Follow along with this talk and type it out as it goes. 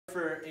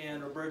Peter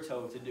and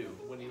Roberto to do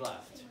when he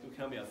left? Who can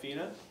help me out?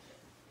 Fina?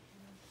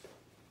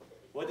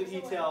 What did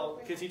he tell?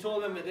 Because he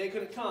told them that they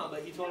couldn't come,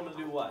 but he told them to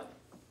do what?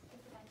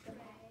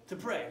 To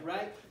pray,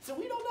 right? So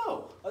we don't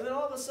know. And then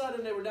all of a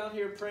sudden they were down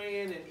here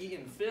praying and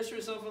eating fish or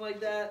something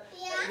like that.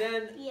 Yeah. And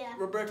then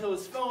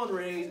Roberto's phone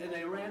rings and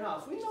they ran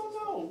off. We don't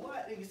know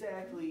what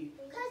exactly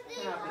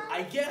happened.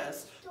 I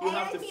guess we'll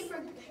have to. He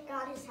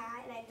forgot his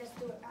hat and I just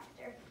threw it back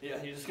there.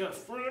 Yeah, you're just gonna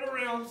throw it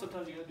around.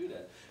 Sometimes you gotta do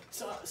that.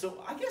 So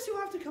I guess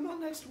you'll have to come out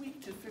next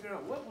week to figure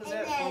out what was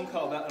that phone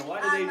call about and why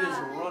did they just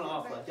run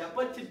off like that.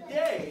 But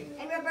today.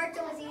 And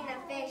Roberto was eating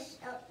a fish.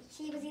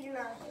 She was eating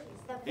a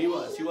fish. He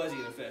was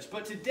eating a fish.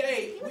 But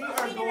today we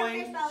are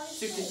going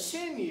to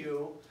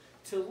continue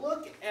to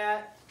look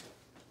at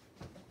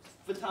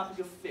the topic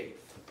of faith.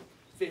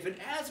 And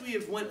as we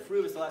have went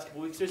through this the last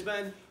couple weeks, there's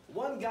been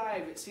one guy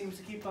that seems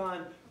to keep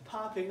on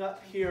popping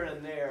up here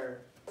and there.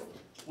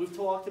 We've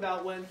talked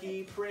about when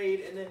he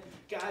prayed and then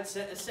God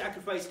sent a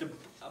sacrifice to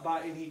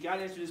and God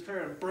answered his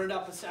prayer and burned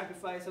up a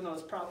sacrifice on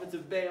those prophets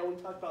of Baal. We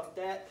talked about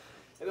that.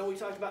 And then we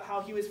talked about how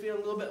he was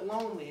feeling a little bit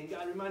lonely and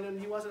God reminded him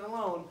he wasn't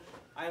alone.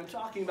 I am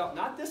talking about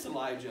not this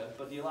Elijah,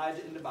 but the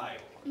Elijah in the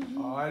Bible.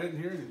 Oh, I didn't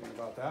hear anything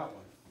about that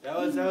one. That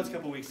was a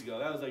couple weeks ago.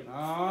 That was like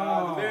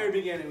the very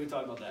beginning we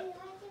talked about that.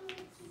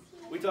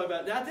 We talked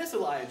about not this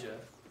Elijah,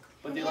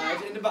 but the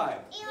Elijah in the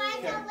Bible.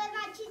 Okay.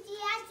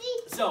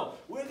 So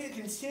we're going to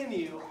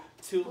continue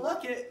to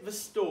look at the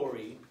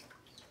story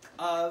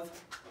of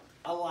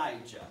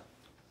Elijah.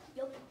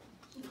 I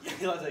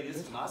was like, this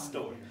is my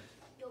story.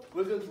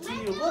 We're going to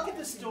continue to look at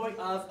the story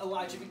of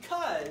Elijah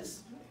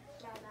because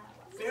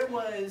there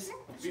was,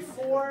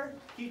 before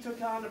he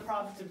took on the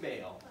prophets of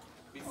Baal,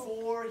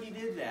 before he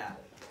did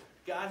that,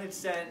 God had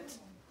sent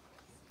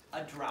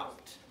a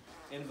drought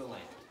in the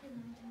land,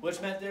 which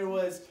meant there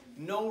was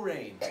no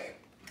rain.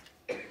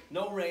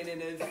 No rain,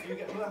 and if you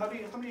get, how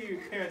many of your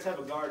parents have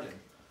a garden?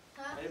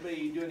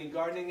 Anybody do any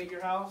gardening at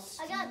your house?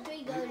 I got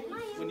 3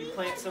 gardens. When you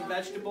plant some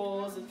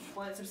vegetables and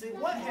plant some things,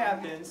 what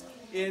happens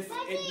if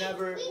it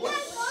never?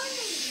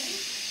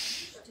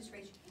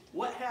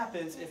 What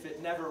happens if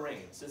it never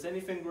rains? Does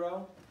anything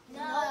grow?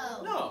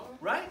 No. No,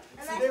 right?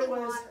 So there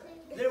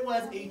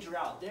was a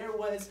drought. There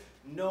was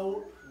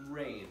no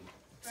rain.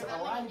 So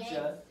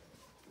Elijah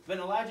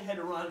had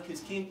to run because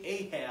King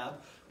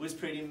Ahab was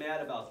pretty mad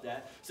about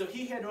that. So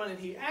he had to run, and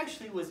he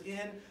actually was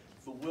in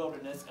the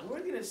wilderness. And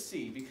we're going to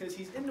see, because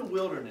he's in the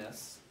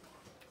wilderness,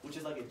 which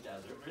is like a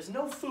desert. There's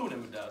no food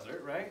in the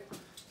desert, right?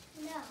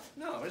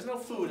 No, there's no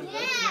food in the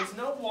desert. There's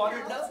no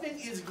water. Nothing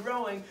is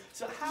growing.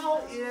 So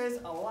how is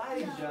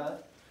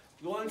Elijah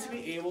going to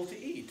be able to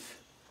eat?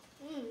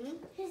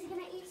 He's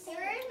going to eat.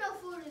 There is no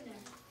food in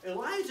there.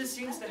 Elijah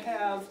seems to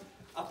have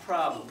a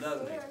problem,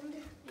 doesn't he?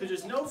 Because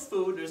there's no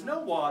food, there's no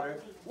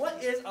water.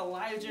 What is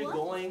Elijah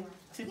going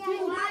to do?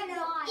 I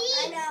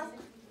know.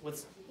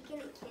 What's? He can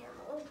eat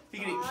camel. He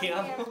can eat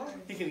camel.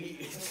 He can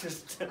eat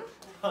just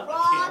Raw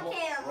camel.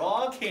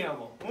 Raw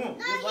camel.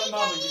 Just like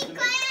Mama used to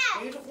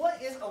make.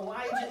 What is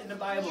Elijah in the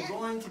Bible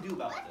going to do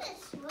about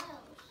this?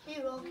 He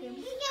can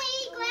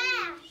eat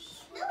grass.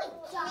 No,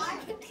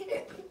 he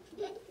can't.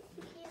 He's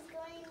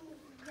going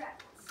grass.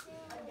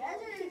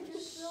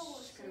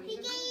 He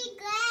can eat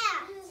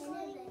grass.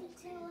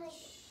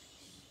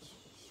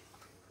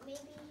 Maybe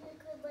you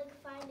could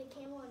find a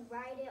camel and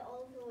ride it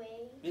all the way.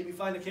 Maybe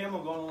find a camel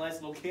and go on a nice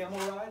little camel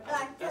ride?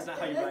 That's not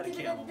how you ride a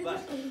camel.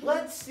 But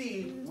let's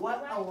see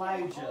what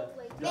Elijah does.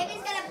 Maybe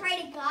he's going to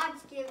pray to God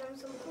to give him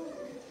some food.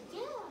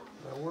 Yeah.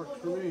 That works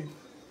for me.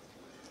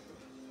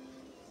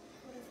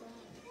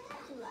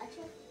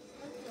 Elijah?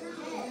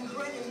 I'm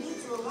going to meet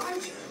you,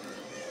 Elijah.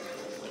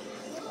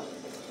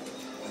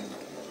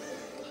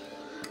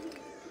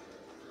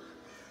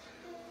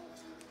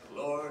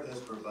 Lord has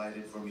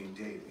provided for me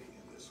daily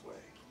in this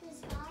way.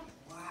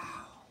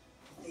 Wow.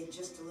 If they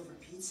just deliver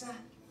pizza,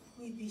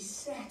 we'd be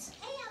set.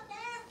 Hey out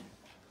there!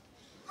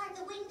 Are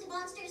the winged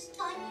monsters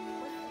fun?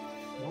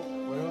 Oh,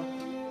 well.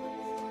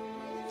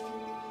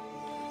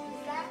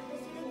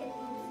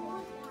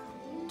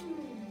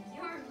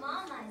 Your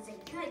mama is a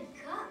good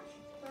cook.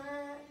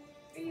 But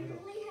we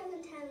really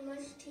haven't had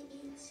much to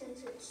eat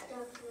since it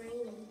stopped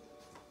raining.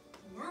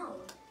 No.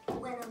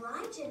 When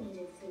Elijah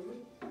needed food,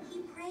 he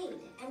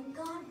prayed, and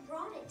God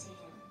brought it to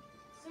him.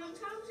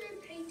 Sometimes I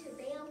pray to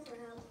Baal for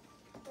help,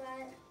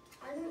 but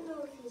I don't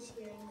know if he's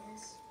hearing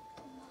this.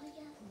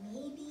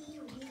 Maybe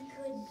we could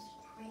pray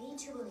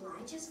to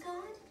Elijah's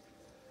God?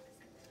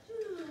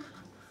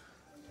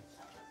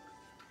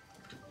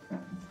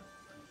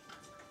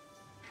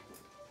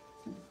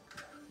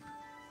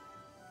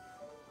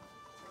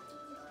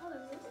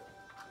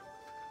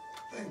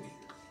 Thank you.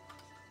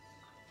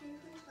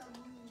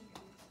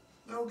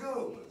 Now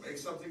go and make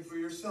something for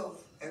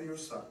yourself and your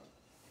son.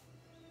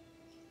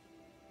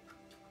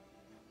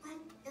 But,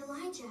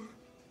 Elijah,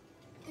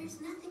 there's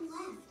nothing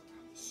left.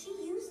 She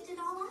used it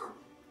all up.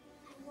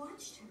 I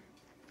watched her.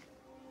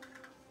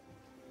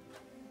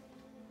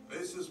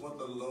 This is what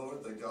the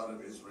Lord, the God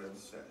of Israel,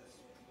 says.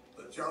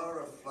 The jar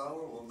of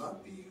flour will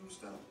not be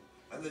used up,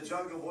 and the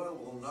jug of oil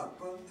will not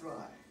run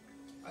dry,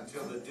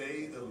 until the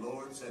day the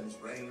Lord sends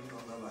rain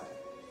on the land.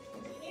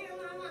 Here,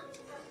 Mama.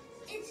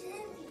 It's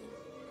heavy.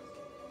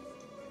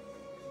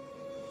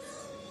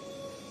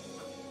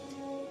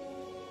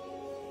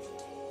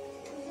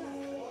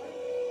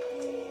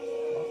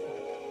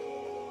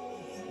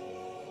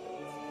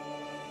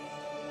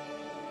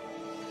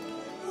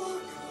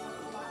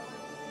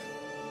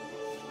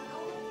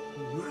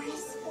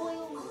 Chris,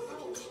 all the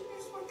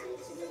containers were coming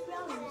to the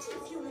ground empty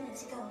a few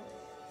minutes ago.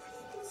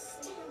 I've been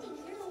standing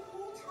here the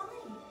whole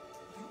time.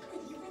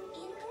 Nobody went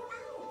in or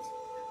out.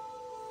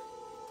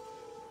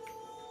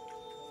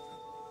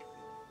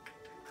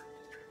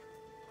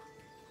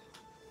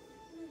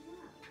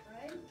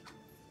 Right?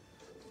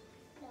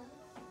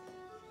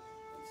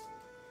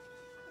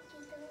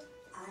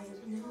 I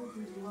know who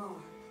you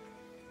are,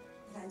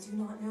 but I do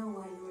not know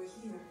why you are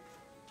here.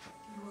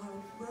 You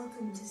are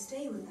welcome to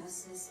stay with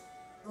us as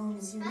long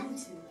as you need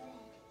to.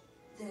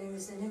 There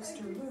is an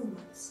extra room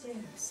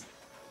upstairs.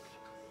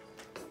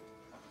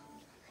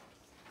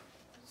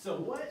 So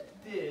what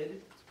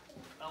did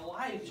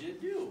Elijah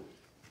do?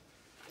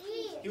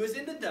 He was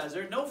in the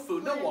desert, no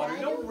food, no water,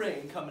 no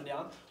rain coming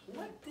down.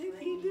 What did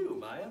he do,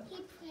 Maya?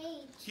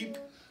 He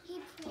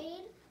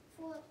prayed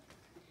for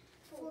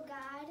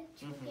God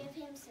to give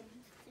him some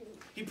food.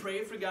 He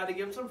prayed for God to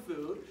give him some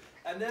food,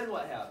 and then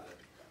what happened?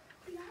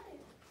 He got it.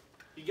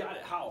 He got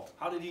it. How?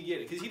 How did he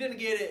get it? Because he didn't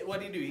get it. What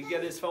did he do? He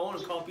get his phone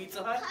and call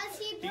Pizza Hut?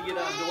 He He get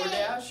on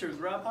DoorDash or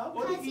Grubhub?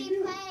 What did he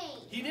do? prayed.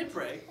 He did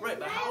pray, right?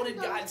 But how did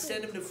God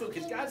send him the food?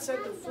 Because God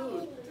sent the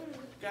food.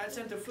 God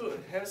sent the food.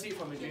 Have a seat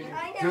for me, Junior.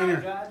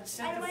 Junior. God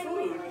sent the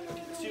food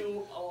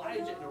to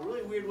Elijah in a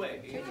really weird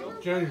way. Angel?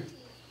 Junior,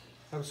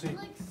 have a seat.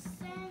 Like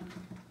sent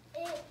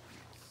it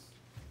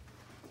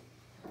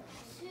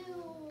to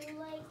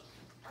like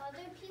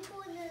other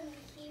people, and then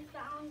he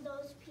found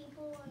those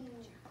people and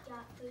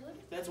got food.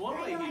 That's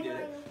one way he did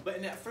it. But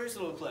in that first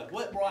little clip,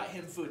 what brought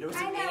him food? There was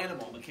an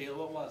animal, Michaela.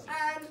 What was it?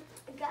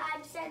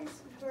 God sends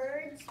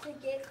birds to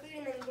get food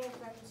and then give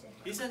them to him.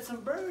 He sent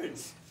some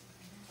birds.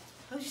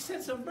 Oh, he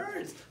sent some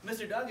birds.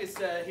 Mr. Douglas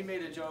said, he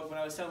made a joke when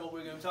I was telling him what we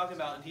were going to be talking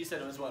about, and he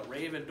said it was what,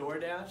 Raven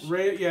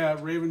DoorDash? Yeah,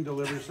 Raven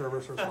Delivery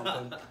Service or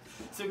something.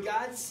 So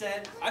God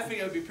sent, I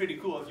think it would be pretty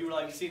cool if you were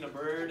like seeing a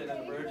bird, and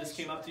then a bird just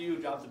came up to you,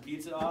 dropped the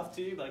pizza off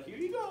to you, like, here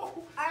you go.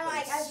 I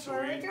like a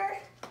Sweet. burger.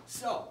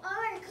 So,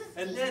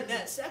 and then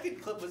that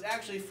second clip was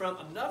actually from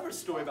another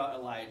story about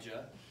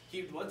Elijah.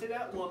 He went to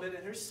that woman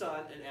and her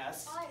son and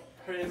asked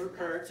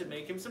her to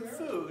make him some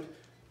food.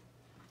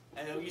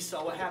 And then you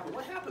saw what happened.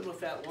 What happened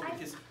with that woman?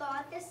 Because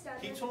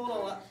he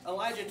told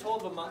Elijah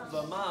told the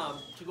mom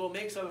to go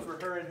make something for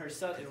her and her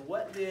son. And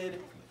what did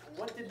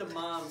the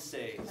mom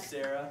say,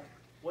 Sarah?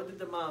 What did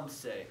the mom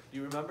say? Do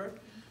you remember?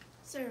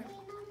 Sir.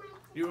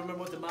 Do you remember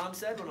what the mom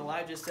said when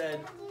Elijah said,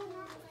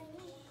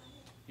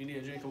 "You need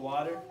a drink of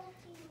water"?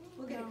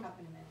 We'll get a cup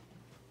in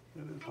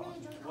a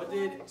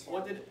minute.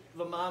 What did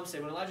the mom say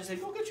when Elijah said,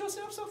 "Go get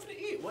yourself something to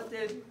eat"? What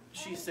did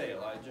she say,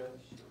 Elijah?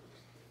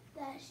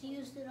 That she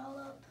used it all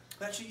up.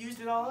 That she used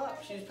it all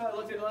up. She probably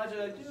looked at Elijah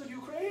like, "Dude, you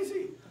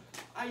crazy.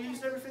 I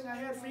used everything I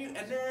had for you."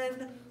 And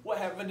then what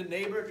happened? The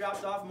neighbor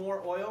dropped off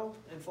more oil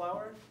and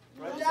flour?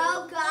 Right?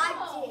 No,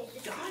 God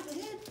did. God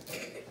did?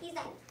 He's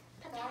like,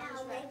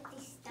 I'll make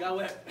this stuff. God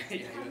went.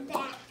 Come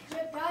back.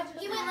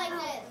 He went like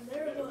this.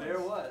 There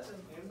was.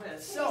 Amen.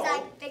 He's So,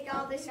 like, pick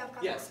all this up.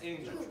 yes,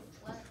 Angel. He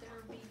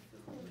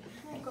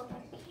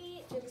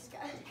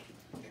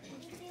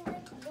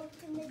like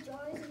looked in the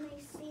jars and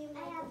they seemed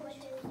like a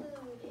bunch of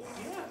food.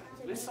 Yeah,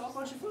 they saw a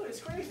bunch of food.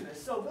 It's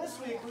craziness. So this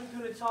week we're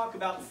going to talk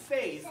about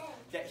faith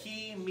that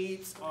He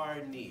meets our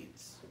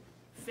needs.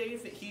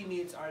 Faith that He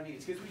meets our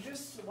needs. Because we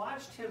just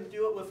watched Him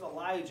do it with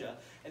Elijah,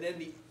 and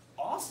then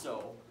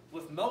also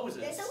with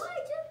Moses. This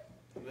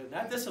Elijah?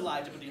 Not this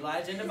Elijah, but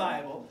Elijah in the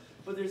Bible.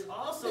 But there's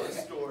also a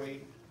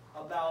story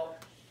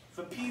about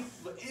the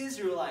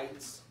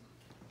Israelites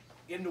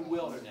in the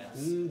wilderness.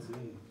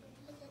 Mm-hmm.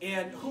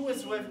 And who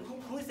is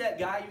that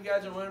guy you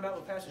guys are learning about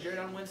with Pastor Jared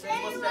on Wednesday?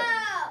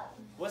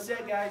 What's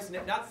that guy's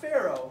name? Not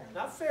Pharaoh,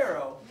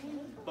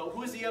 but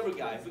who's the other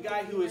guy? The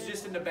guy who was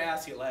just in the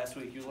basket last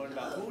week you learned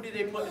about. Who did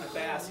they put in the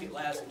basket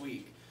last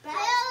week?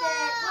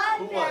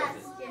 Who was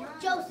it?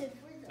 Joseph.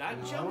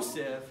 Not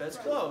Joseph, that's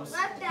close.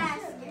 What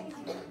basket?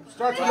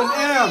 Starts with an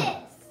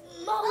M.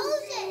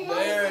 Moses.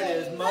 There it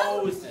is,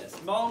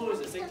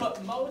 Moses. They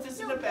put Moses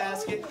in the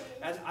basket,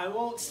 and I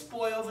won't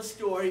spoil the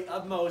story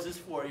of Moses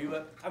for you,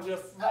 but I'm going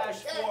to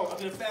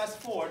fast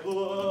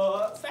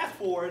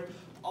forward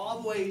all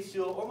the way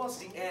to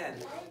almost the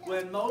end,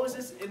 when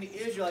Moses and the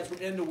Israelites were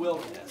in the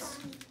wilderness.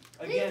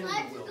 Again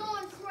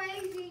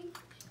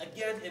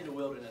in the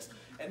wilderness.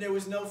 And there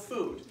was no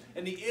food.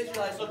 And the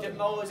Israelites looked at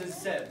Moses and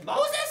said,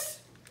 "Moses,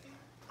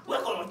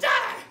 we're going to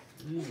die."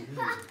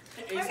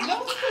 There's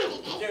no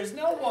food. There's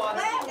no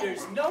water.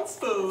 There's no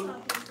food.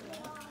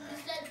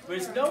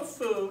 There's no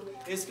food.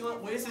 This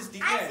is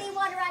the I end. see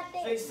water right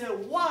there. They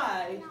said,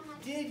 "Why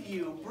did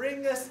you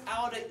bring us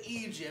out of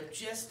Egypt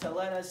just to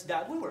let us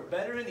die? We were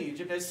better in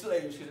Egypt as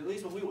slaves, because at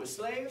least when we were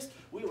slaves,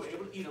 we were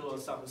able to eat a little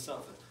something,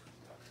 something.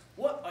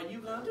 what are you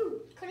going to do?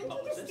 Couldn't you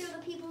Moses? just steal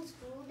the people's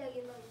food that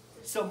you like?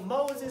 So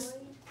Moses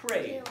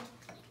prayed.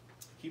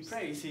 He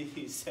prayed.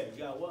 He said,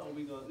 God, what are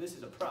we going to do? This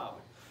is a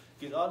problem.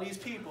 Because all these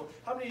people,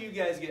 how many of you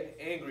guys get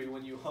angry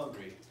when you're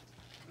hungry?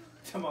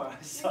 Tomorrow.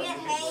 So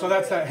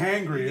that's that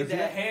hangry, You isn't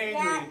get that it?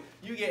 hangry.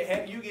 You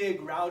get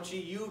grouchy.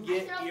 You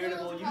get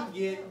irritable.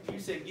 You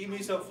say, give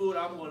me some food.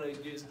 I'm going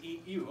to just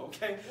eat you,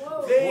 okay?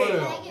 They Well.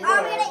 were I'm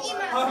gonna eat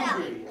myself.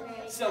 hungry.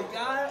 So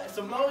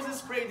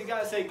Moses prayed to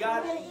God and said,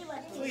 God,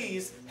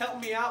 please help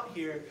me out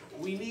here.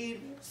 We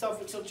need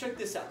something. So check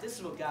this out. This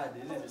is what God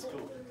did. This is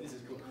cool. This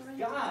is cool.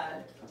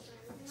 God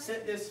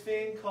sent this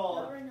thing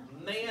called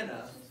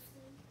manna.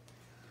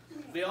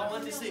 They all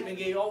went to sleep and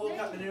they all woke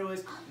up and there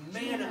was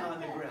manna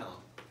on the ground.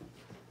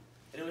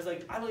 And it was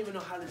like, I don't even know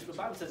how this, the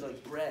Bible says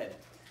like bread.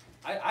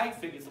 I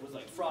figured it was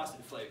like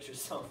Frosted Flakes or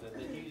something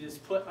that he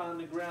just put on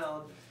the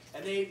ground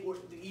and they would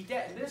eat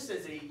that. And this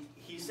says he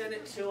sent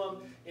it to them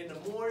in the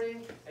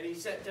morning and he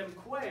sent them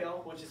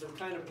quail, which is a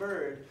kind of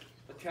bird,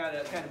 a kind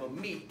of a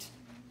meat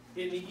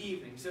in the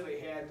evening. So they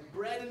had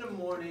bread in the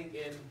morning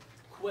and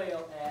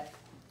quail at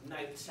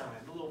nighttime.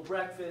 A little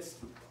breakfast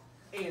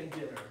and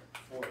dinner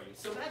for you.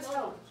 So that's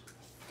how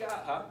God,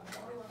 huh?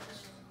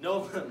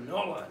 No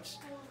lunch.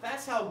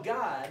 That's how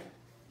God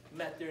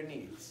met their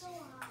needs.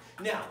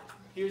 Now,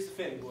 here's the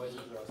thing, boys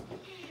and girls.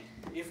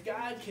 If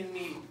God can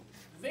meet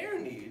their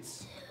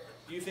needs,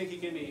 do you think he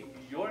can meet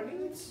your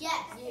needs?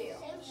 Yes.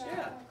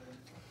 Yeah.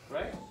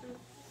 Right?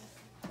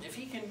 If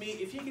he can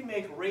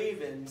make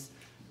ravens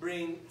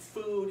bring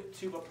food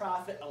to the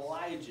prophet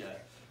Elijah,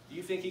 do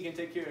you think he can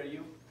take care of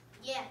you?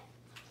 Yeah.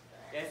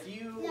 If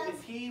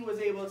he was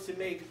able to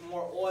make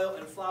more oil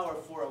and flour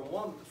for a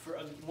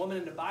woman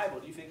in the Bible,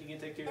 do you think he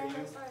can take care of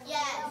you?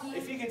 Yes.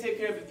 If he can take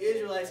care of the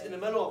Israelites in the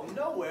middle of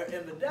nowhere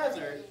in the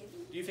desert,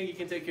 do you think he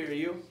can take care of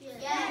you?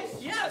 Yes.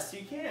 Yes,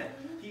 he can.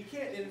 He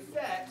can. In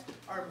fact,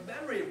 our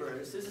memory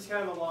verse, this is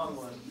kind of a long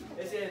one,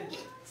 is in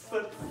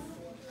Philippians.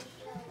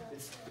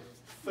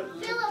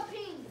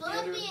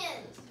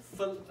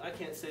 I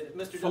can't say that.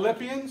 Mr.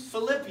 Philippians?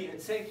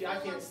 Philippians, thank you. I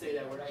can't say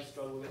that word. I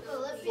struggle with it.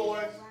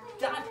 Philippians.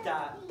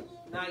 4:19.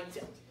 I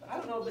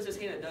don't know if Mrs.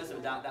 Hannah does a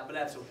dot, but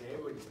that's okay.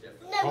 Everybody's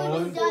different.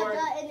 Colon.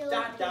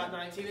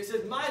 4:19. It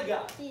says, my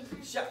God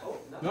shall,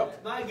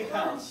 my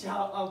God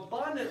shall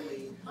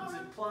abundantly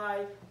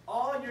supply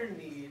all your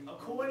need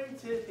according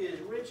to his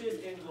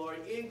riches and glory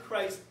in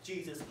Christ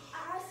Jesus.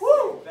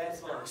 Woo!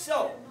 That's long.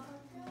 So,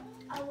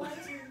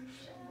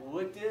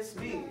 what this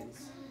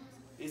means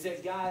is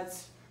that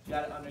God's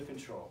got it under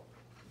control.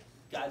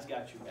 God's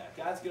got your back.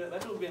 That's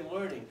what we've been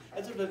learning.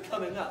 That's what's been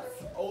coming up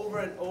over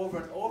and over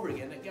and over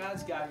again, that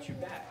God's got your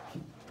back.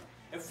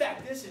 In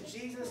fact, this is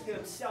Jesus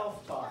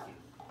himself talking.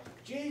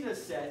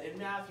 Jesus said in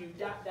Matthew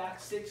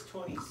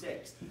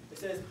 6:26, it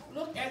says,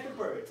 look at the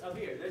birds up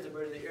here. There's a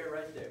bird in the air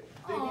right there.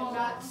 They do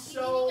not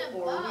sow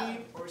or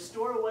reap or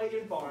store away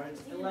in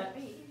barns and let...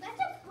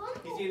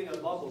 He's eating a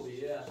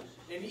bumblebee, yeah.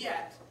 And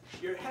yet,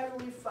 your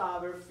heavenly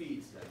Father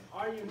feeds them.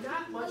 Are you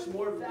not much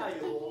more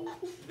valuable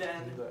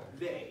than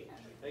they?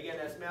 Again,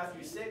 that's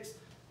Matthew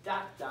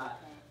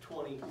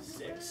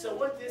 6:26. So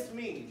what this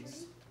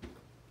means,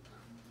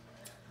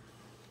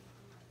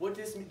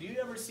 do you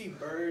ever see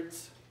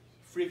birds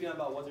freaking out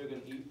about what they're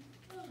going to eat?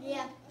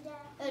 Yeah.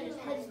 No,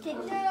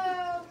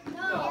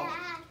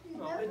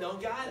 they don't.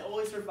 God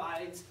always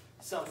provides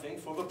something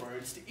for the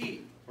birds to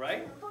eat,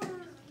 right?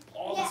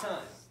 All the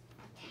time.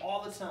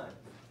 All the time.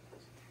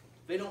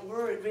 They don't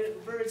worry.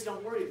 Birds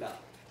don't worry about it.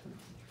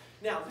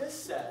 Now this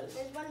says.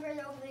 There's one bird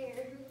over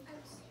there.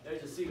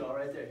 There's a seagull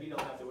right there. He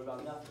don't have to worry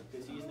about nothing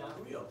because he's not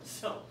real.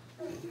 So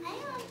I know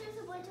there's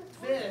a bunch of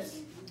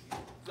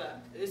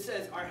it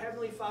says our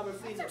heavenly Father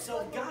feeds them.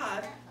 So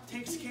God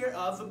takes care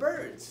of the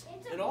birds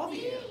and all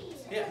the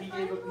animals. Yeah, he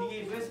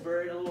gave this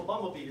bird a little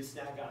bumblebee to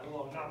snack on. A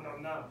little nom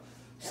nom nom.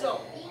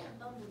 So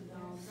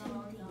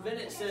then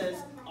it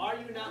says, are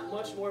you not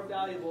much more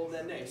valuable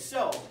than they?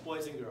 So,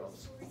 boys and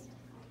girls,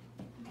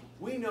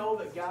 we know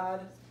that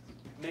God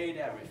made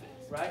everything,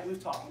 right?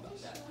 We've talked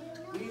about that.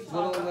 We've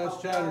talked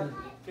about God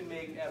can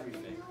make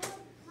everything,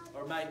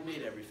 or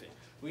made everything.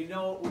 We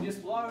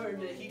just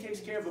learned that he takes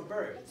care of the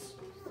birds.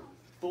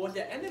 But what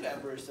the end of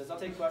that verse says, I'll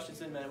take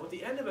questions in a minute. What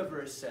the end of the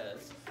verse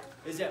says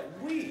is that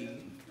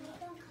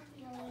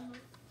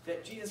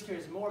that Jesus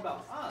cares more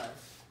about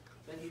us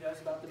than he does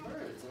about the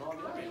birds and all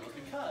the other animals,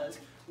 because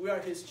we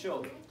are his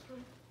children.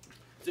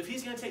 So if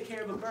he's going to take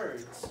care of the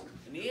birds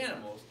and the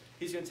animals,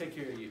 he's going to take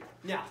care of you.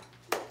 Now,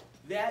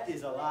 that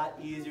is a lot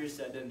easier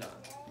said than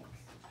done.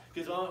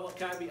 Because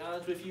can I be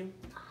honest with you?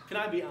 Can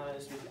I be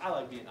honest with you? I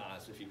like being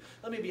honest with you.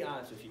 Let me be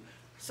honest with you.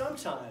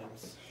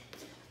 Sometimes,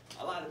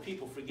 a lot of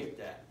people forget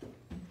that.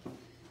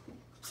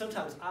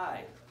 Sometimes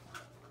I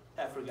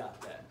have forgot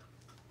that.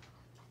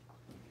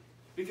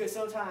 Because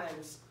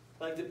sometimes,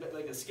 like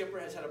the skipper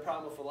has had a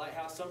problem with the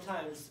lighthouse,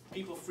 sometimes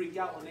people freak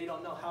out when they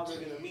don't know how they're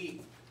going to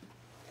meet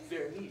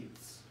their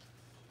needs.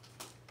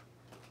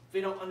 They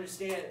don't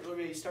understand it, or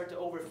they start to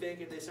overthink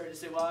it. They start to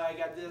say, well, I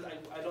got this,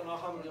 I don't know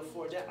how I'm going to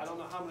afford that. I don't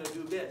know how I'm going to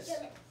do this.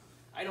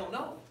 I don't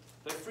know.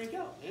 They freak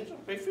out.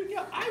 They freak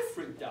out. I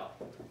freaked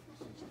out.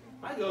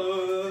 I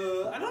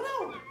go, I don't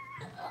know.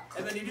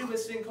 And then you do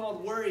this thing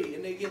called worry,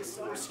 and they get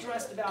so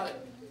stressed about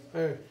it.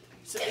 Hey.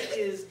 So it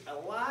is a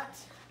lot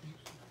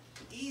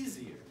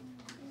easier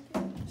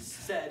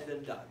said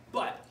than done.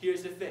 But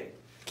here's the thing.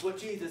 What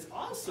Jesus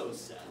also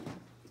said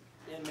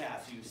in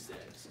Matthew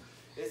 6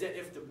 is that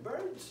if the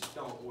birds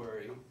don't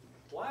worry,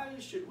 why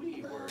should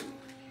we worry?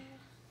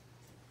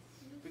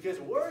 Because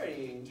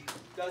worrying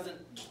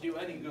doesn't do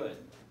any good.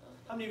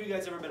 How many of you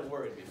guys ever been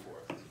worried before?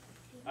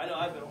 I know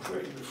I've been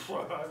worried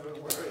before. I've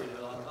been worried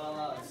about a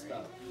lot of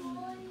stuff.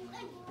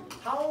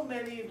 How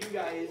many of you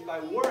guys, by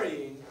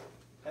worrying,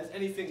 has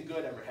anything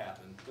good ever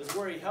happened? Does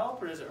worry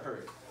help or does it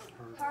hurt?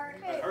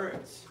 It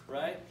hurts,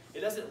 right?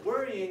 It doesn't,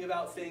 worrying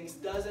about things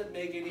doesn't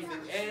make anything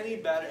any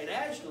better. And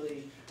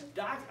actually,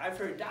 I've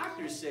heard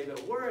doctors say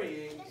that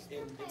worrying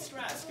and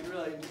stress can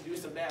really do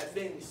some bad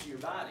things to your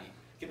body.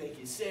 It can make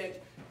you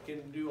sick,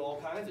 can do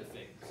all kinds of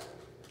things.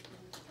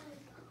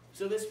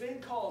 So this thing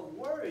called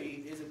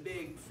worry is a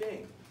big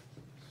thing.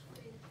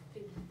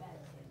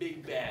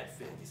 Big bad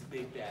thing. It's a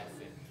big bad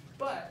thing.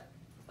 But,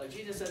 like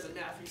Jesus says in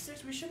Matthew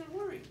 6, we shouldn't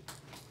worry.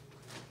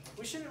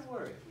 We shouldn't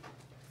worry.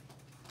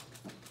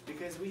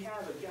 Because we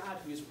have a God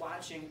who is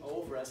watching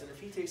over us, and if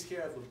he takes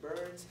care of the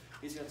birds,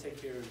 he's going to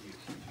take care of you.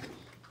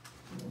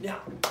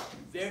 Now,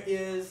 there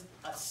is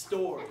a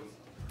story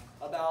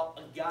about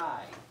a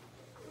guy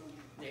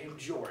named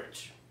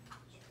George.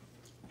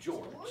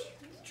 George.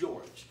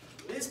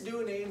 This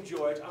dude named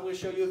George, I'm going to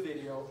show you a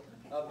video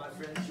of my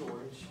friend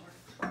George.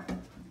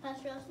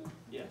 Pastor Elsie?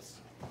 Yes.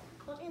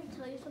 I want to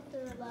tell you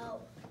something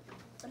about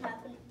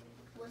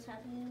what's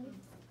happening.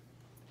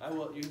 I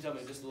will. You can tell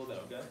me just a little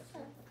bit, okay?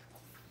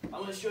 I'm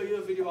going to show you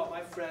a video about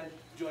my friend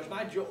George.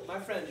 My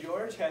friend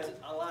George has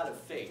a lot of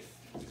faith.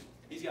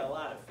 He's got a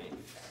lot of faith.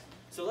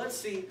 So let's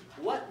see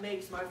what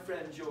makes my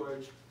friend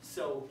George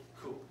so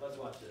cool. Let's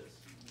watch this.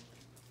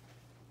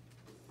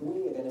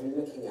 We are going to be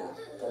looking at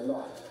the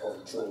life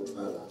of George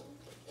Muller.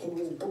 He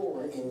was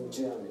born in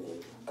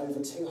Germany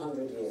over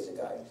 200 years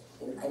ago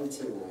in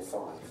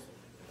 1805.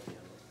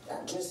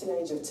 At just the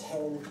age of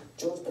 10,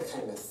 George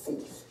became a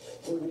thief.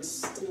 He would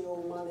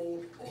steal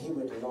money and he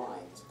would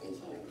lie to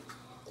people.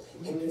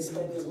 He would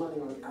spend his money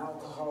on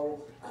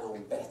alcohol and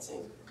on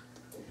betting.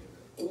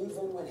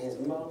 Even when his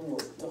mum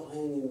was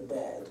dying in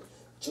bed,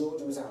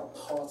 George was out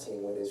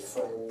partying with his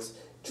friends,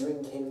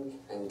 drinking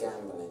and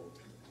gambling.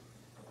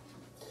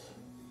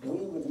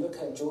 We would look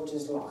at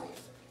George's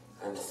life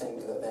and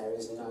think that there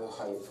is no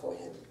hope for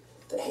him,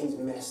 that he's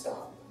messed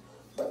up.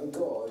 But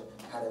God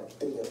had a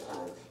bigger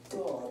plan.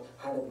 God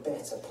had a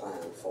better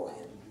plan for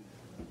him.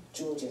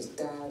 George's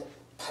dad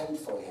paid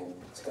for him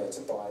to go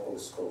to Bible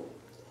school.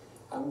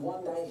 And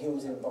one day he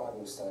was in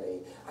Bible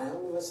study, and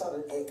all of a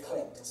sudden it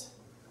clicked.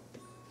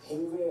 He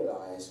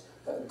realised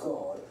that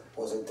God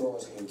was a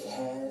God who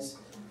cares,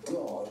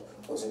 God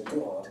was a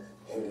God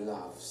who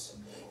loves.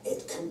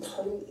 It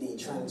completely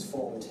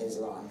transformed his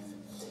life.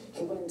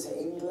 He went to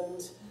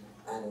England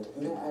and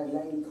met a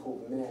lady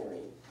called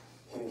Mary,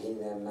 who he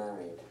then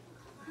married.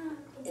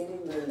 In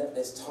England at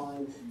this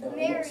time, there were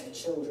lots of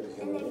children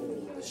who were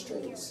living on the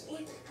streets.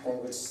 They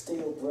would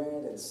steal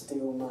bread and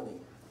steal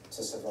money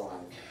to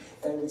survive.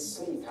 They would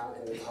sleep out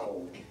in the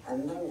cold,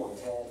 and no one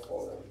cared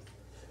for them.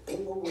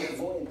 People would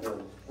avoid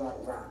them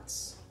like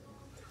rats.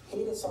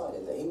 He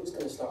decided that he was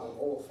going to start an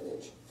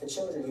orphanage for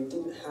children who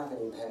didn't have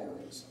any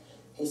parents.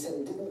 He said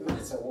it didn't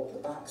matter what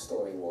the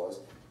backstory was,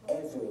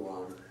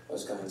 everyone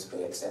was going to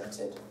be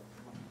accepted.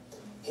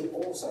 He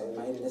also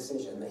made a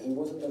decision that he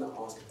wasn't going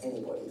to ask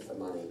anybody for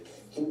money.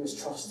 He was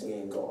trusting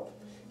in God.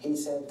 He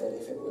said that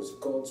if it was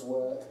God's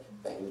work,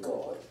 then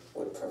God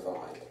would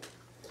provide.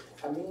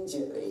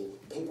 Immediately,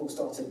 people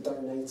started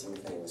donating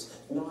things,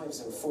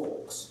 knives and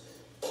forks,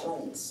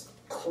 plates,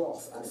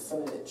 cloth and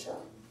furniture.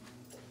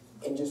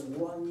 In just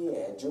 1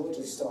 year, George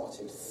had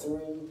started 3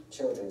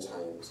 children's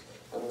homes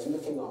and was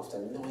looking after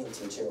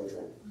 90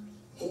 children.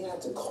 He had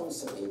to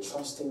constantly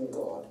trust in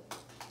God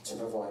to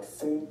provide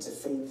food to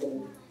feed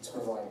them, to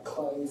provide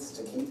clothes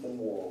to keep them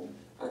warm,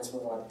 and to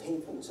provide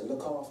people to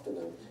look after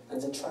them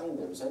and to train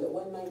them so that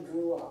when they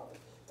grew up,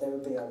 they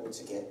would be able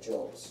to get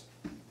jobs.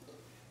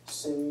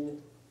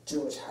 Soon,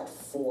 George had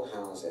 4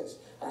 houses,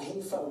 and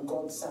he felt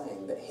God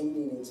saying that he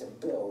needed to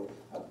build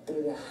a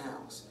bigger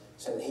house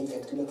so that he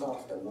could look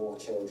after more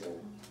children.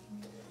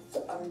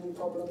 The only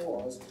problem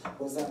was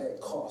that it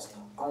cost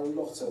a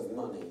lot of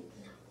money.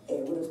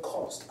 It would have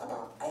cost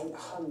about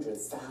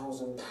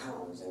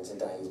 £800,000 in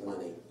today's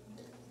money.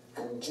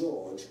 And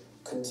George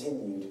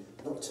continued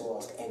not to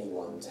ask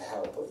anyone to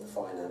help with the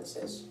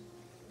finances.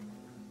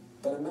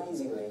 But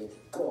amazingly,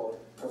 God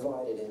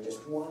provided in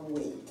just 1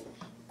 week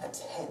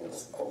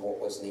 1/10 of what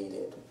was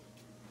needed.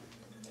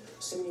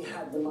 Soon he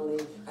had the money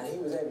and he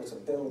was able to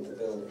build the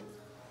building.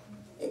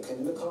 It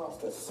could look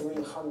after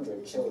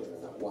 300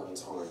 children at one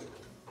time.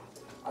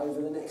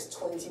 Over the next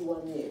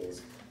 21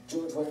 years,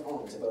 George went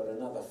on to build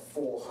another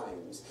 4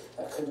 homes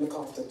that could look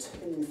after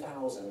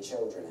 2,000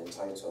 children in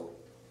total.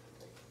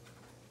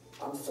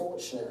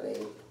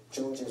 Unfortunately,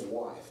 George's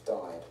wife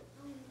died.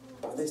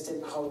 But this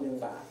didn't hold him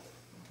back.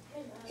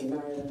 He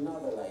married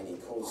another lady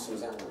called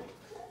Susanna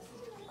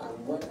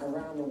and went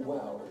around the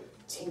world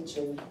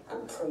teaching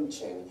and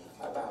preaching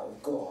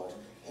about God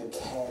who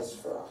cares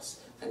for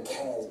us and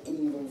cares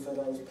even for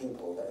those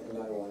people that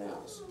no one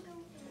else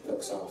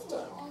looks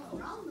after.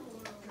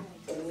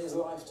 In his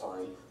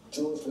lifetime,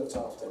 George looked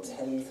after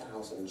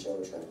 10,000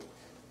 children.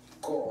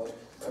 God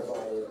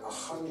provided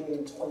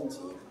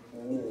 £120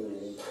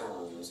 million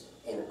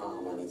in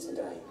our money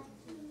today.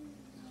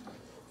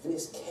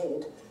 This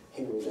kid,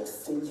 who was a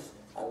thief,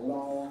 a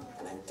liar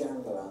and a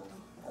gambler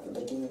at the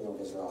beginning of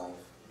his life,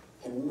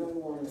 who no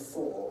one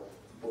thought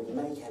would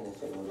make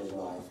anything of his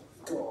life,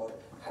 God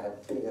had a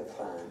bigger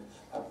plan,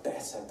 a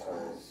better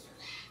plan.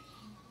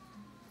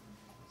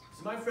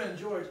 So my friend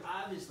George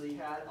obviously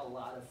had a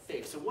lot of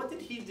faith. So what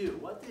did he do?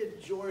 What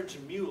did George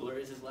Mueller,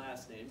 is his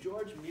last name,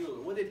 George Mueller,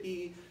 what did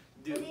he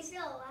do? Is he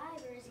still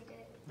alive or is he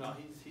dead? No,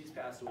 he's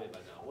passed away by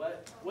now.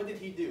 What did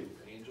he do,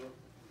 Angel?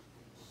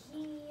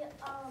 He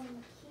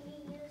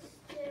used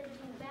to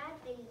do bad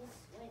things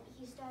when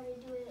he started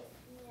doing it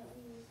when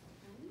he was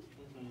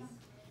 10.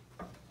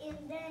 And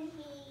then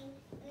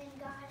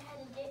God had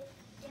a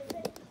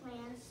different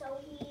plan, so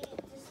he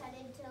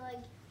decided to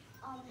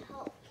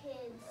help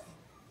kids.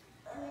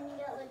 And then he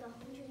got like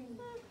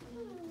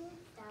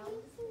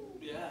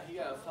 120,000. Yeah, he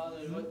got a father.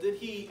 What did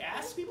he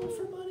ask people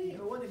for money,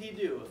 or what did he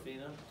do,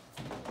 Athena?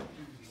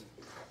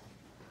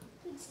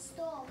 He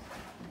stole.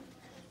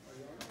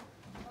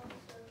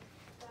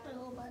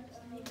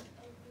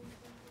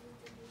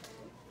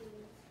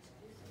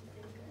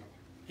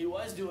 He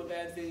was doing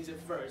bad things at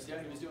first. Yeah,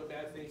 he was doing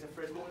bad things at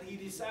first. But when he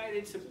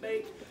decided to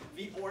make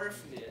the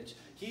orphanage,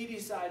 he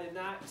decided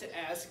not to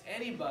ask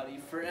anybody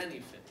for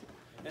anything.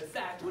 In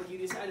fact, what he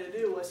decided to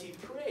do was he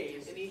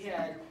prayed and he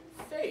had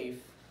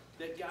faith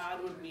that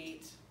God would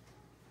meet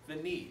the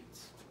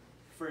needs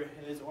for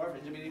his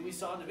orphanage. I mean, we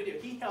saw in the video,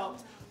 he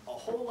helped a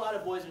whole lot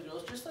of boys and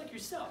girls just like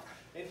yourself.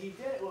 And he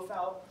did it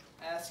without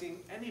asking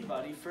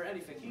anybody for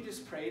anything. He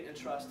just prayed and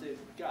trusted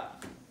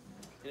God.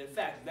 And in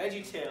fact,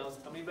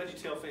 VeggieTales, how many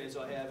VeggieTale fans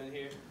do I have in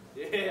here?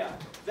 Yeah,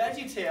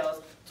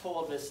 VeggieTales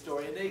told this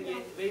story, and they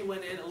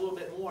went in a little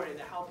bit more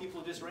into how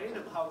people just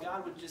how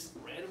God would just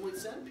randomly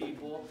send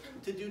people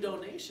to do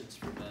donations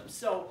for them.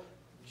 So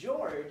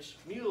George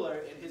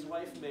Mueller and his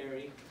wife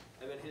Mary,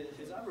 and then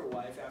his other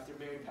wife after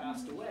Mary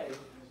passed away,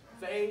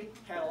 they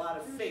had a lot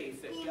of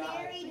faith that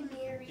God. He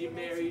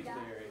married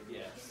Mary.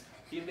 Yes,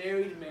 he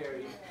married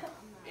Mary,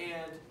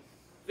 and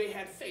they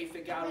had faith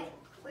that God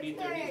would meet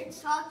their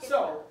needs.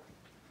 So.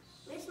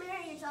 Which Mary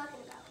are you talking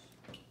about?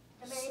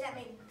 The Mary that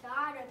made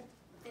God or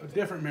A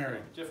different Mary.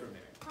 Different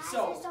Mary.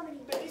 So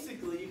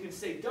basically you can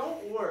say,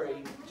 don't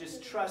worry,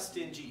 just trust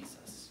in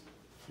Jesus.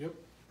 Yep.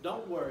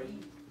 Don't worry,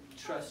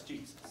 trust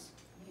Jesus.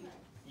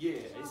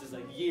 Yeah, it's just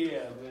like,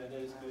 yeah, man,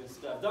 that's good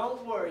stuff.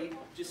 Don't worry,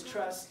 just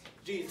trust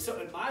Jesus. So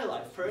in my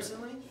life,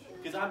 personally,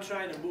 because I'm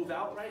trying to move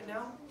out right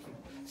now,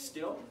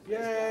 still.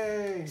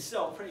 Yay!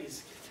 So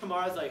praise.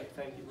 Tamara's like,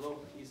 thank you, Lord.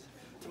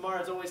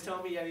 Tamara's always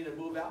telling me I need to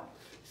move out.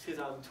 Because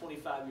I'm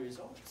 25 years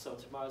old, so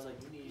Tamara's like,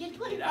 you need to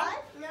get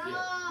out. No,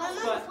 yeah.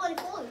 I'm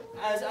 24.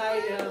 As I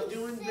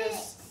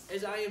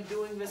am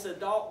doing this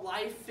adult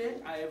life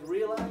thing, I have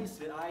realized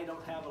that I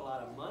don't have a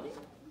lot of money.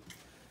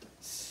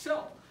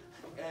 So,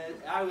 and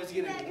I was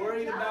getting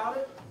worried about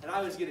it, and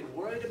I was getting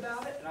worried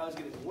about it, and I was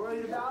getting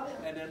worried about it,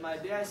 and then my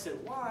dad said,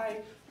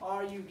 why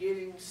are you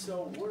getting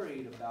so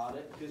worried about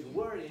it? Because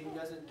worrying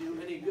doesn't do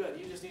any good.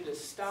 You just need to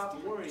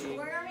stop worrying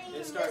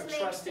and start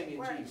trusting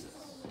in Jesus.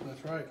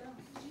 That's right.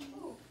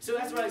 So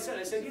that's what I said.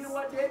 I said, you know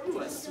what, Dad?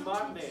 You're a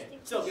smart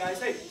man. So,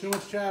 guys, hey. Too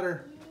much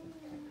chatter.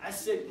 I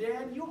said,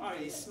 Dad, you are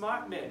a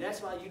smart man.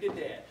 That's why you did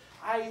that.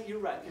 You're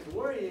right, because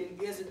worrying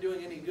isn't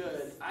doing any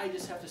good. I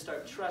just have to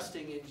start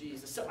trusting in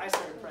Jesus. So I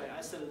started praying.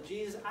 I said,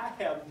 Jesus, I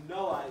have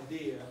no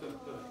idea.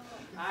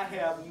 I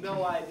have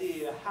no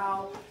idea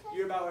how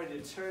you're about ready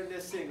to turn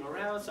this thing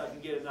around so I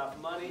can get enough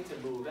money to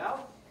move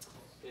out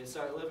and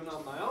start living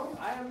on my own.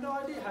 I have no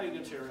idea how you're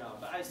going to turn around.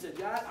 But I said,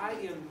 God, I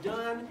am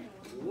done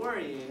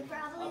worrying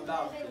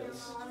about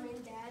this.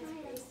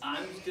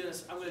 I'm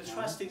going to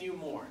trust in you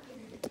more.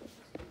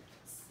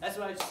 That's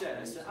what I said.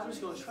 I said, I'm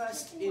just going to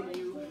trust in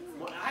you.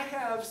 When I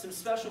have some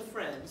special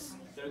friends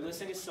that are going to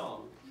sing a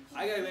song,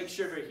 I got to make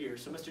sure they're here.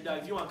 So, Mr.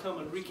 Doug, if you want to come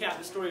and recap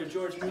the story of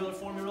George Mueller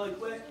for me really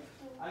quick,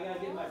 I got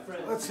to get my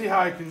friends. Let's see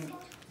how I can.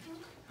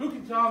 Who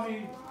can tell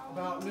me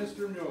about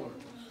Mr. Mueller?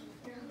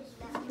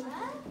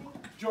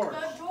 George.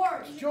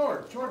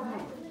 George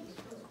Mueller.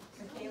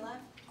 Kayla?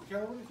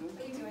 Kayla,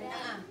 what are you doing?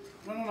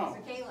 No.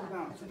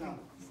 Kayla. Sit down.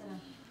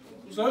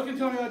 So who can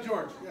tell me about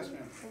George? Yes,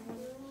 ma'am.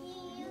 He used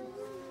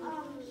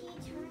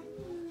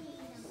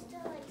to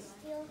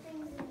steal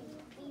things and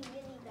be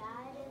really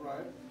bad, and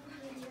Right.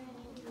 he turned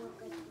into a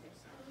good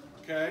person.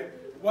 Okay.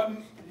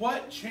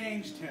 What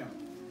changed him?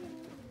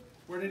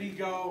 Where did he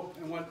go,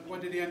 and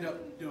what did he end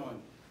up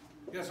doing?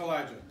 Yes,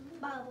 Elijah.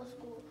 Bible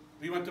school.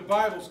 He went to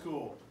Bible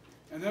school,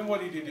 and then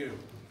what did he do?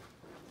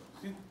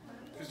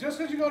 Because just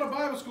because you go to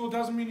Bible school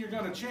doesn't mean you're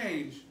going to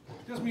change.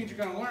 It just means you're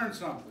going to learn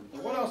something.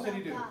 But what else did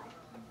he do?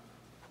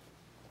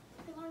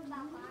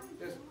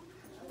 Yes.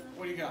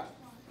 What do you got?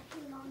 He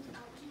learned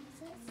about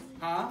Jesus.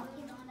 Huh?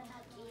 He learned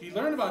about Jesus. He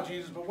learned about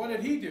Jesus, but what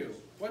did he do?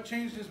 What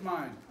changed his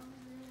mind?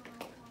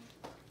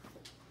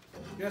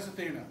 Yes,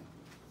 Athena.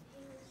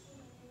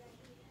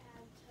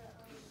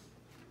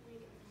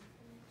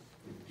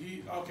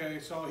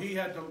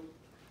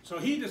 So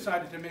he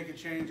decided to make a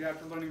change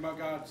after learning about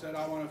God, said,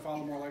 I want to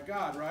follow more like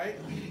God, right?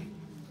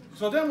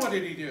 So then what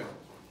did he do?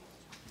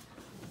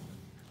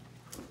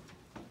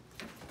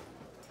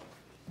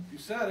 You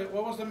said it.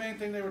 What was the main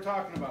thing they were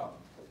talking about?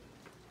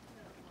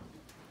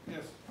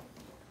 Yes.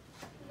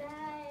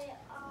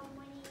 That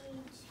when he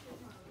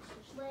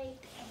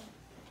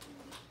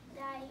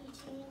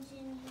changed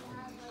and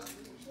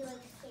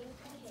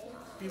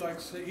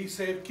He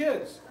saved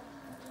kids.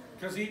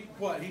 Because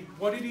what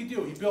did he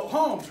do? He built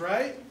homes,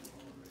 right?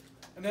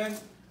 And then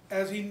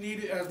as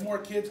more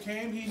kids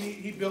came,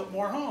 he built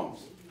more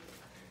homes.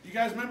 You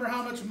guys remember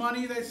how much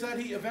money they said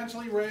he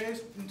eventually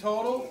raised in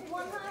total?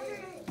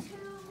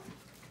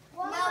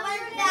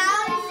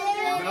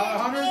 100,000. Not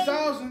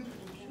 100,000.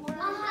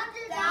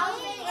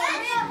 100,000.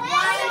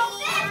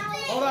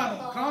 Hold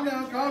on. Calm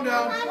down.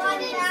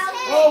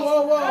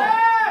 Whoa.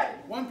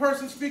 One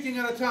person speaking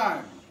at a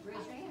time.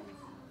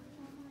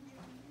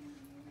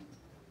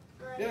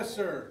 Yes,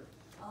 sir.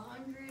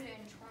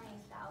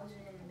 120,000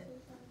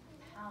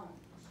 pounds.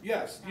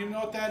 Yes. Do you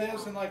know what that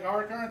is in like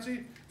our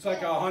currency? It's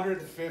like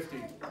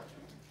 150.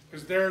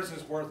 Because theirs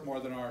is worth more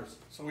than ours.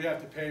 So we have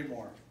to pay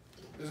more.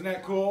 Isn't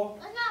that cool?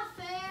 That's not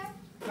fair.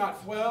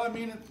 Well, I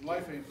mean,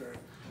 life ain't fair.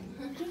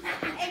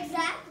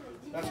 Exactly.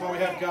 That's why we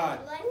have God.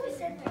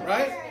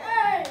 Right?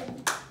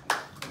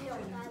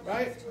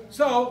 Right?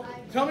 So,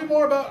 tell me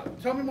more about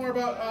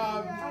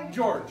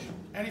George.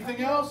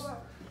 Anything else?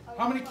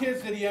 How many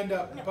kids did he end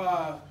up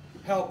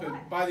helping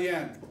by the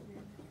end?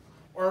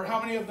 Or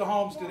how many of the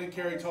homes did it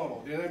carry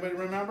total? Did anybody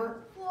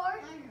remember? 4.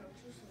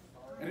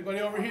 Anybody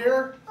over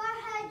here?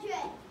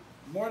 400.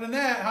 More than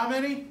that. How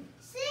many?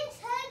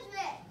 600.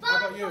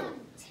 How about you?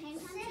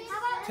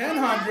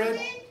 1,000.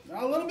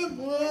 A little bit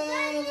more.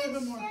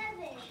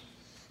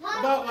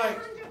 About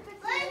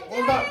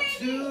what about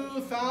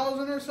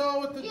 2,000 or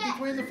so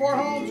between the 4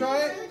 homes,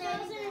 right?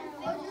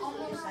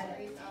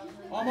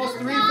 Almost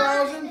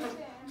 3,000?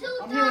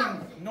 I'm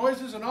hearing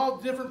noises in all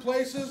different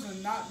places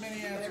and not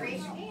many answers.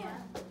 Raise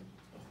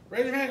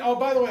your hand. Oh,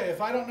 by the way, if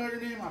I don't know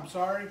your name, I'm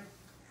sorry.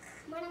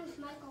 My name is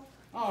Michael.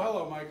 Oh,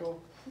 hello, Michael.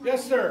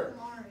 Yes, sir.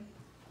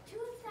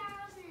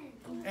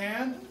 2,000.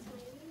 And?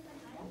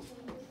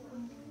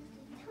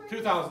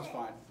 2,000's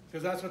fine.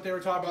 Because that's what they were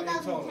talking about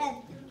in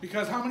total.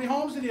 Because how many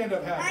homes did he end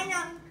up having?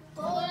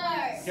 4.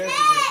 6.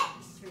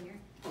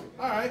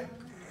 All right.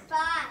 5.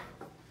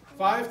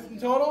 5 in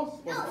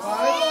total? Was it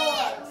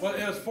 5? Well,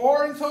 it was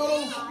 4 in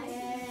total?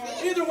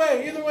 Either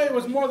way, it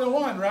was more than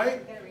 1,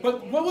 right?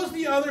 But what was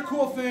the other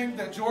cool thing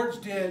that George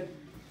did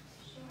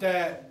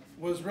that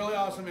was really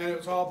awesome, and it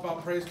was all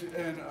about praise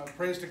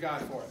to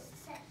God for it?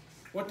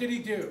 What did he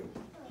do?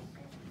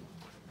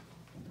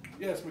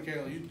 Yes,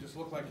 Michaela, you just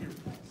look like you're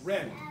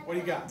ready. What do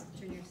you got?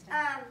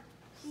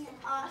 He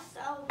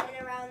also went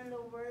around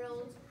the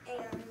world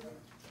and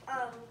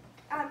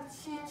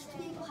teach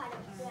people how to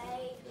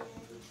play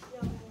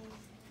and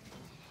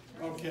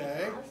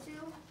Okay.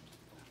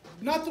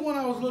 Not the one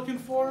I was looking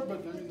for, but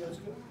I mean, that's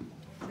good.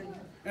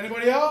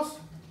 Anybody else?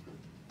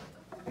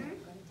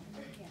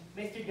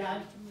 Mr.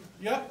 Dunn.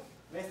 Yep.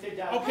 Mr.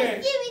 Dunn.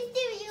 Okay.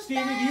 Stevie,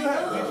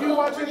 did you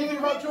watch anything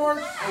about George?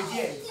 I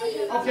did.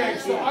 Okay,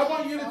 so I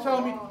want you to tell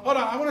me. Hold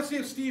on, I want to see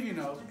if Stevie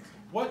knows.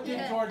 What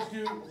did George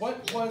do?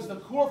 What was the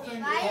cool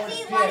thing that George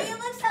did? Why do you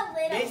look so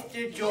little?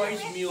 Mr.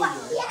 George Mueller.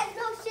 He has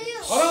no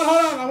shoes. Hold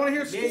on. I want to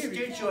hear Stevie.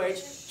 Mr. George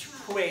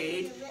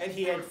prayed, and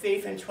he had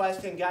faith and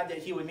trust in God that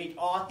he would meet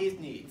all his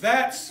needs.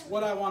 That's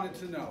what I wanted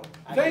to know.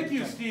 Thank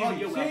you, Stevie. Oh,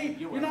 you're welcome. See,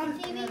 you're not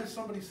as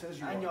somebody says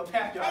you are. I know,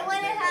 Pastor. I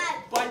went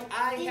ahead. But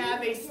I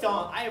have a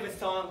song. I have a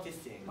song to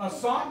sing. A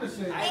song to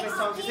sing. I have a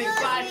song to sing,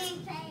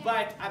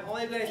 but I'm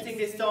only going to sing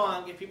this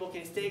song if people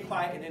can stay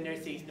quiet and in their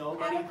seats.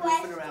 Nobody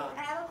goofing around.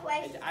 I have a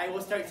question. And I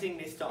will start singing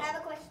this song. I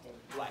have a question.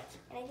 What?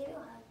 Can I give you a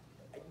hug?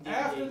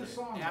 After the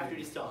song. After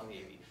the song,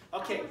 maybe.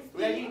 Okay,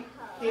 ready?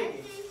 Hit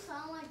it.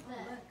 Sound like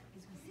that.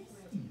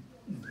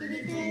 Can I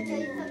tell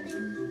you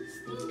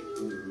something?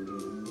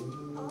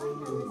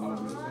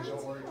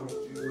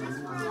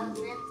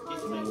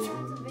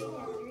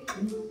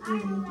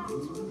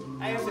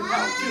 I have some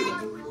help too.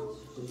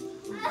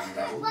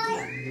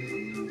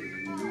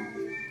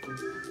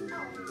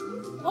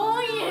 Oh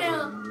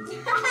yeah! This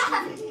is my grandma's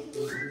cup.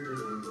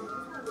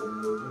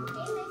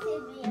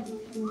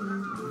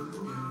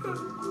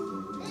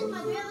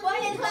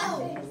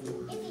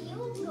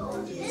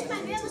 This is my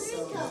grandma's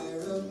cup.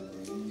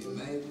 You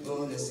might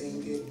wanna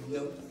sing it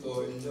note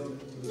for note,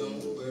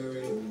 don't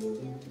worry.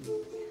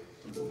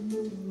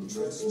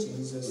 Trust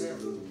Jesus.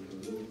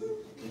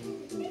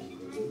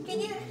 Can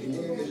you? In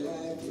every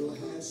life you'll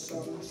have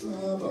some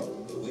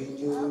trouble, but when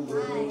you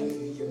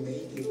worry, you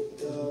make it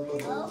double.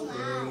 Oh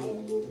my.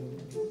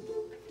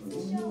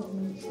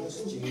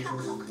 Trust Jesus.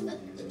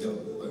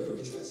 Don't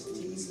worry, trust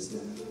Jesus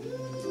now.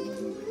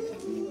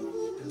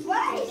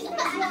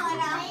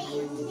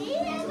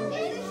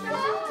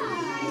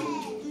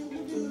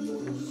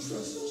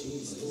 Trust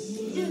Jesus.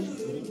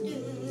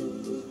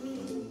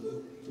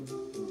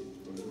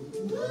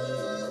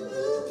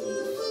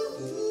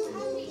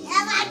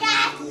 Oh my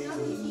God!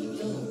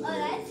 Oh,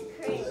 that's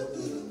crazy.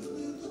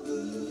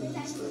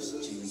 Trust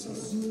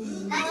Jesus.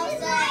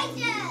 That's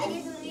Elijah! It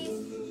is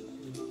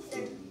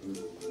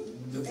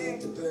Look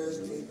at the birds,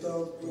 they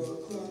don't grow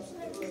crops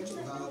like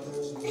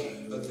fathers,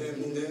 but them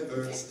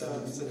never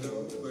stop, so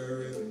don't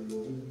worry.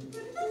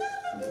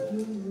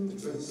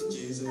 Trust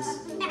Jesus.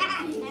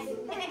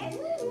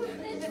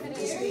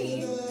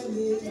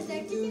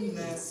 Do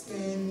not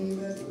stand,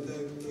 but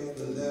look at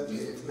the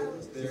lovely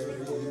clothes they're in,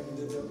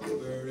 don't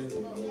worry.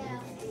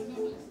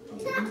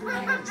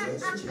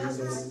 Trust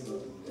Jesus.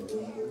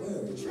 Don't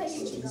worry, trust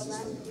Jesus.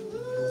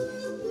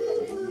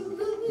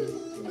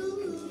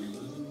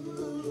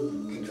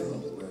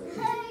 Don't worry.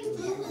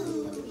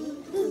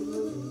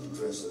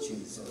 Trust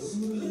Jesus.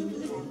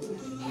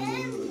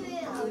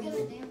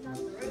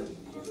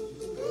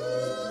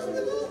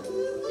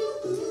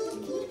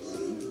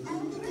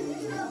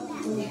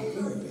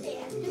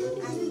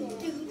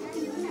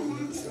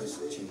 Trust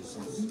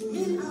Jesus.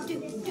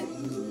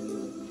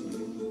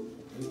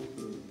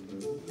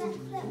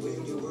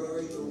 When you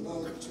worry, you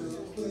want to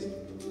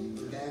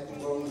quit. That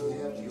won't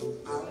help you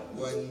out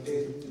one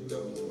bit.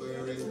 Don't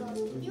worry.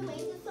 You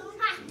made the song?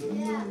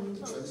 Yeah.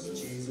 Trust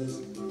Jesus.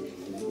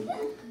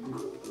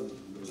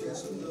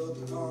 Just look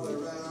all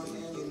around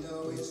and you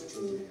know it's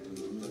true.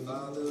 The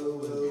Father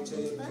will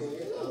take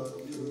care of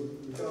you.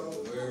 Don't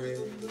worry.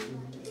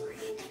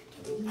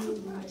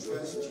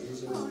 Trust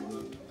Jesus.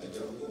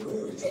 Don't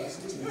worry.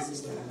 Trust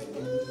Jesus now.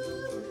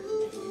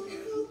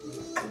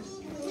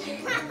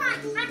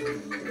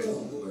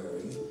 Don't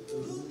worry.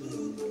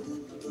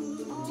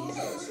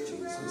 Trust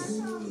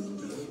Jesus.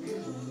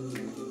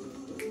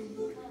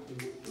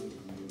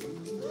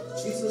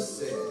 Jesus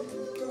said,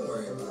 don't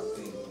worry about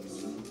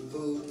things.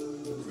 Food,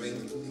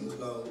 drink, and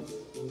clothes.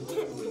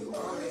 You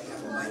already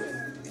have a life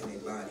and a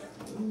body.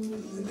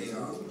 And they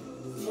are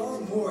far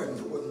more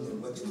important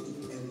than what you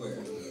eat and wear.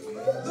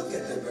 Look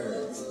at the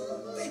birds.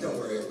 They don't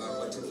worry about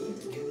what to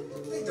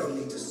eat. They don't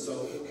need to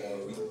sow or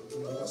reap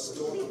or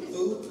store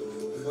food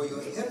for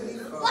your heavenly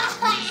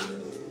Father.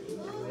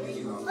 And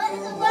you are far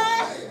more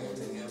valuable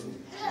to Him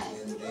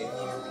than they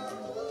are.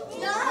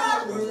 No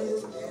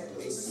worries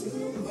at a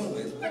single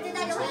moment. What did I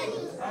do?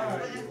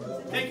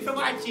 Thank you for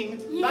watching.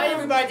 Bye,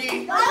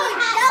 everybody.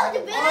 That was a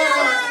video.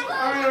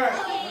 All right.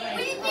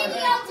 We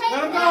videotaped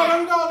Let him go, let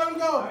him go, let him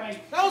go.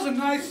 That was a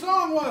nice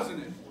song,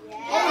 wasn't it?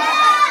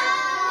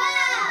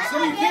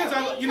 Some of you kids,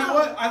 you know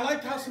what? I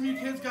liked how some of you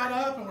kids got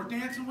up and were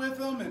dancing with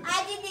them. And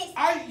I did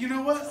this. you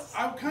know what?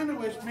 I kind of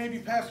wish maybe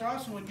Pastor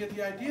Austin would get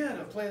the idea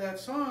to play that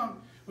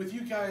song with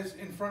you guys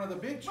in front of the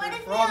big church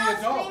for all the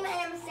adults.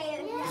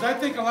 Because I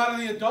think a lot of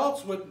the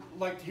adults would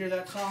like to hear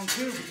that song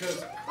too,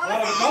 because a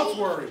lot of adults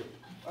worry.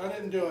 I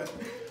didn't do it.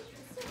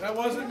 That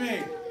wasn't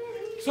me.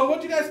 So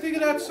what do you guys think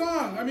of that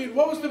song? I mean,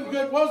 what was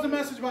the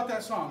message about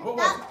that song? What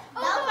was it?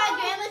 That was my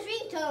grandma's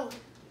ringtone.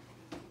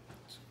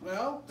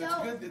 Well, it's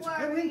a good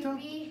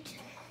ringtone.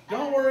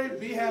 Don't worry,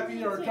 be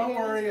happy, or don't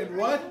worry, and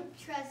what?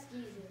 Trust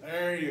Jesus.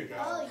 There you go.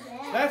 Oh,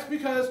 yeah. That's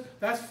because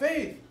that's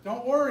faith.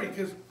 Don't worry,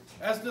 because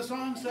as the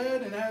song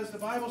said, and as the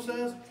Bible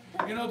says,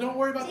 you know, don't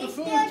worry about the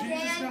food.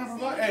 Jesus is going to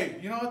provide. Hey,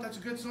 you know what? That's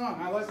a good song.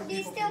 I like when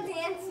She's people. still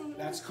dancing.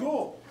 That's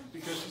cool,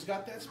 because she's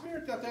got that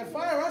spirit, got that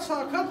fire. I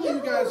saw a couple of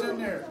you guys in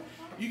there.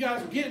 You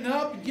guys were getting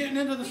up and getting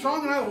into the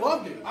song, and I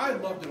loved it. I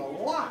loved it a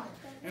lot.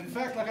 In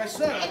fact, like I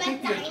said, I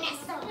think that.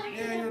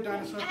 Yeah, you're a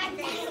dinosaur. All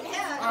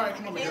right,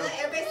 come on, girl.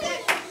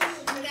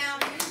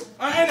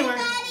 Anyway,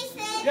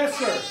 yes,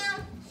 sir.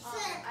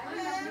 I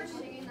remember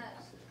singing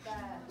that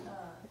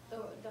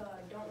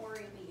Don't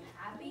Worry, Be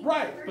Happy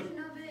Right, version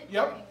of it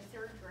yep.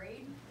 during 3rd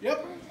grade.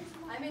 Yep.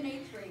 I'm in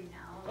 8th grade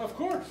now. Of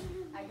course.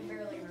 I can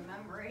barely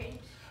remember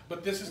it.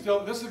 But this is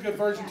a good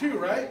version too,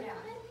 right? Yeah.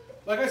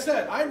 Like I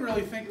said, I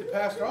really think that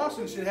Pastor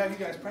Austin should have you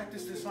guys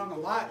practice this song a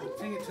lot and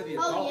sing it to the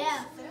adults. Oh,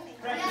 yeah.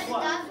 Practice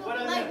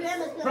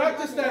what?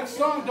 Practice that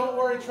song, Don't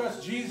Worry,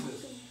 Trust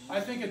Jesus. I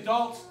think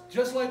adults,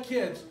 just like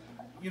kids,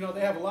 you know,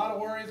 they have a lot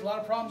of worries, a lot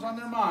of problems on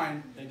their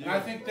mind. And I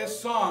think this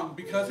song,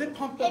 because it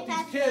pumped up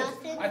these kids,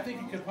 I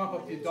think it could pump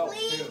up the adults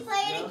Please too.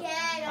 play it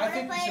again. I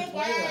think you should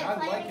play that.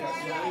 I like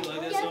that. Yeah, you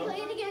like that song? Play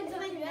it again.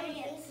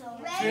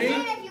 See?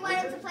 If you want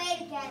him to play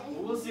it again.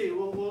 We'll see.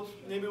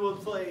 Maybe we'll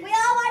play. We all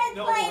want to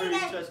Don't play worry, it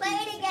again. trust Play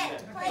Jesus. it again.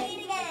 Yeah. Play it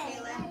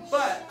again.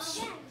 But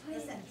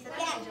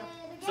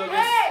so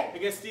I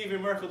guess Stevie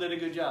Merkel did a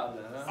good job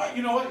then, huh?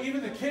 You know what?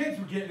 Even the kids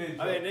were getting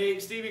into it. I mean,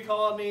 Stevie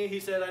called me. He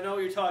said, "I know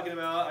what you're talking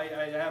about.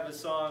 I have a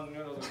song."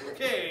 I was like,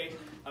 "Okay,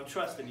 I'm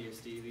trusting you,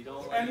 Stevie.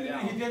 Don't let me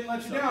down." He didn't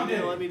let you So down, He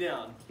didn't did let me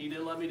down. He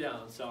didn't let me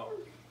down. So,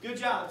 good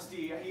job,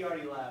 Steve. He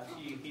already left.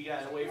 He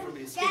got away from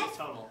me. Escape the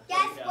tunnel. Guess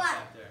that we have what?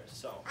 back there.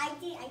 So. I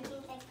think that's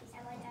because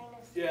I'm a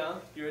dinosaur. Yeah,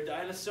 you're a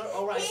dinosaur.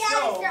 All right, Yeah,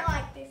 I start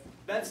like this.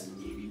 that's.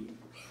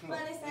 What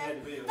is You had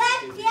the video.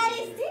 that?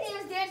 Daddy's sitting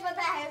upstairs with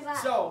that hair on.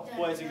 So,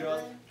 boys and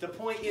girls, the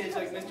point is,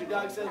 like Mr.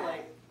 Doug said,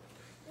 like,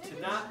 to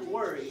not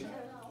worry.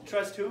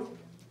 Trust who?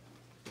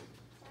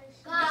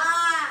 God.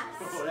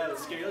 Oh, that was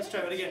scary. Let's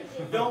try it again.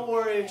 Don't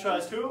worry.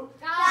 Trust who?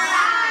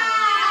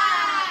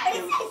 God. But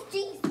it says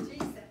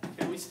Jesus.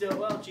 Can we still?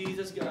 Well,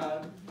 Jesus,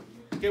 God.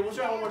 Okay, we'll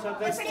try one more time.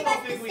 I still much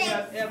think the we same.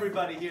 have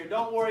everybody here.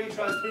 Don't worry.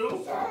 Trust who?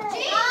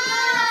 Jesus.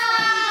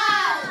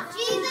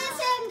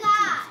 Jesus and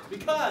God.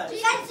 Because,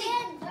 Jesus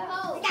and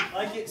both.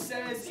 like it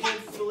says in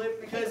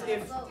Philippians,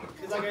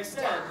 because like I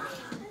said,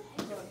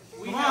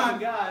 we Come have on.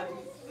 a God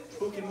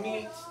who can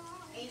meet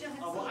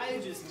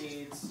Elijah's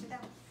needs,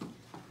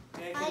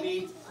 and can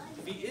meet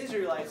the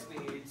Israelites'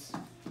 needs,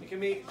 and can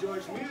meet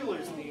George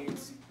Mueller's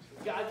needs.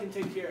 God can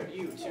take care of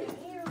you too.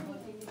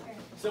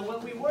 So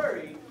when we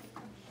worry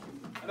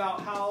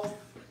about how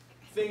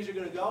things are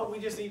going to go, we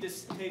just need to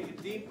take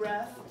a deep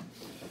breath.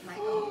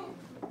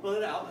 Let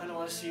it out. I don't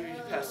want to see you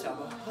pass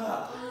out.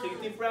 Take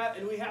a deep breath,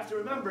 and we have to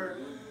remember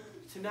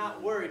to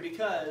not worry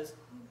because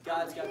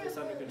God's got this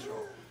under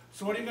control.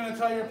 So what are you going to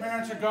tell your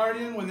parents or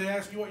guardian when they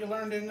ask you what you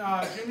learned in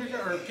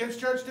junior or kids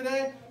church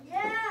today?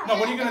 Yeah. No,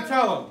 what are you going to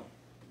tell them?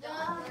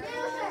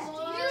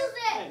 Use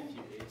it.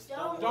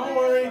 Don't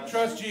worry,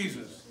 trust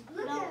Jesus.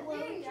 Don't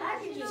worry.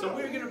 So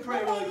we're going to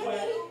pray really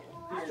quick.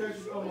 This church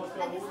is almost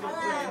done. We're going to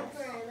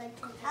pray.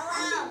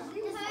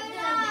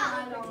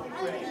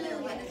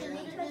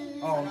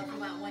 Oh,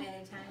 Come out one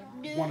at a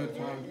time. one at a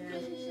time.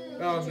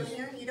 Oh, just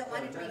Junior, you don't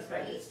want to drink,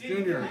 right?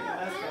 junior.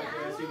 That's right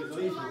there, so you can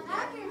leave.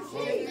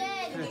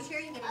 Make sure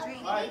you get a drink.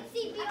 All right.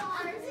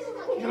 CPR.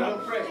 We're going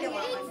to pray.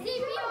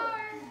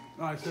 CPR.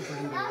 No, I said for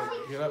him to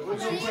get up.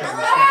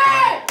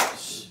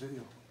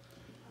 Video.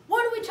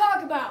 What did we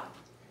talk about?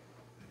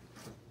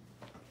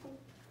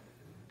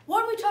 What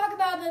did we talk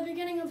about at the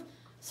beginning of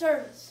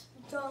service?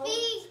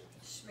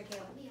 Shh,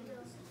 Michaela.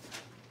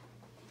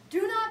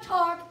 Do not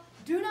talk.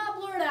 Do not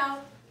blurt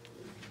out.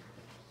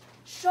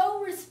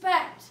 Show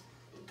respect.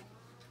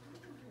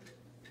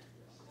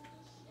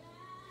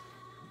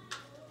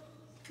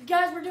 You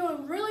guys were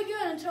doing really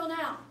good until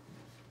now.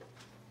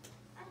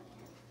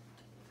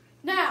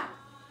 Now,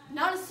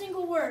 not a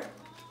single word.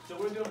 So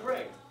we're going to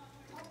pray.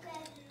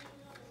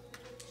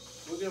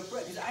 We're going to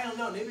pray. Because I don't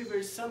know, maybe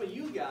there's some of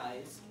you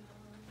guys,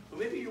 but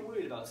maybe you're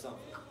worried about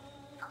something.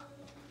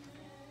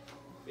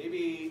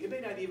 Maybe, it may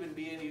not even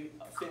be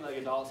anything like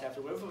adults have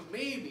to worry about, but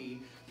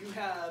maybe you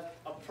have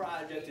a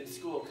project in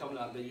school coming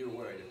up that you're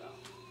worried about.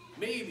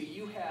 Maybe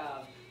you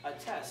have a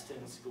test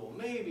in school.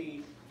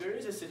 Maybe there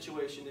is a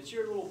situation that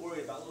you're a little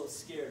worried about, a little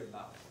scared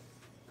about.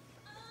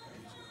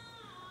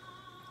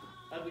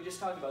 Like we just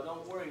talked about,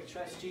 don't worry,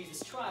 trust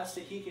Jesus. Trust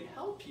that He can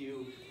help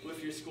you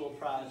with your school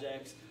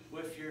projects,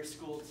 with your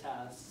school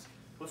tests,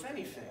 with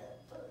anything.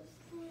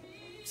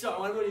 So I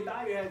want everybody to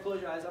bow your head,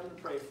 close your eyes. I'm going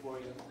to pray for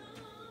you.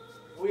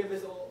 We have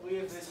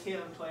this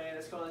hymn playing.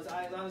 It's called "His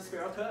Eyes on the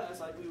Sparrow." It's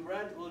like we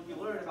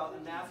learned about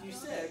in Matthew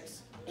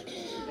 6.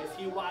 If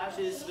He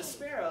watches the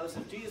sparrows,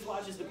 if Jesus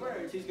watches the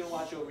birds, He's going to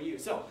watch over you.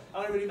 So I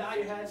want everybody to bow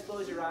your heads,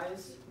 close your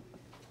eyes.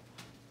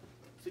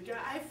 So God,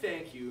 I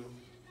thank you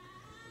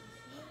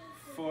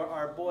for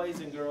our boys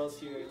and girls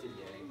here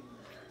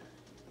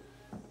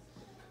today.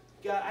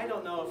 God, I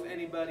don't know if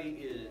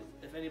anybody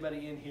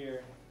in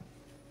here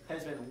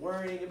has been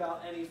worrying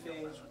about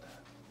anything,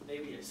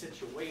 maybe a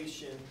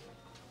situation,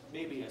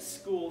 maybe a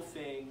school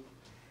thing,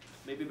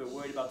 maybe they're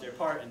worried about their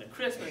part in the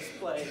Christmas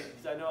play,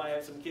 because I know I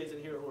have some kids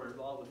in here who are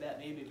involved with that,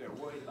 maybe they're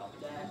worried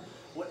about that.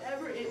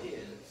 Whatever it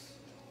is,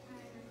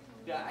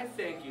 God, I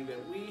thank you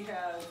that we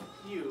have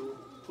you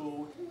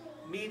who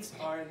meets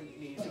our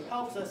needs, who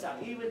helps us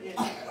out, even in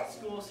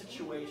school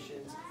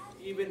situations,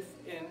 even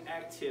in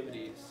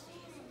activities.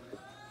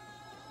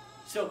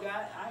 So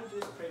God, I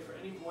just pray for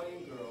any boy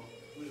and girl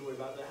who's worried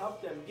about it, to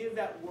help them give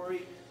that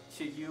worry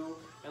to you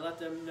and let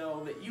them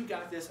know that you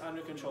got this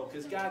under control.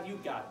 Because God, you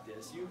got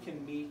this. You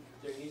can meet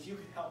their needs. You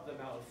can help them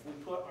out if we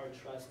put our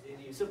trust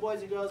in you. So boys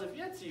and girls, if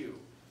that's you,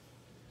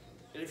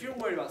 and if you're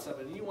worried about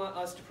something and you want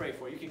us to pray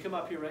for you, you can come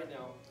up here right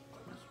now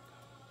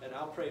and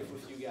I'll pray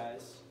with you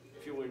guys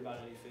if you're worried about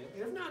anything.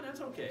 And if not,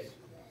 that's okay.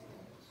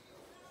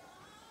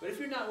 But if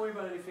you're not worried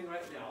about anything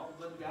right now,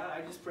 then God,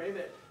 I just pray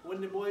that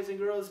when the boys and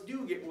girls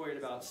do get worried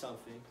about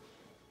something,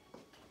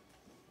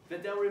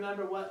 that they'll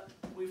remember what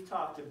we've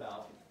talked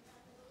about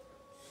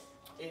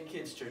in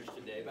Kids Church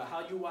today, about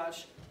how you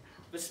watch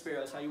the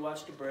sparrows, how you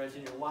watch the birds,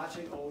 and you're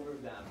watching over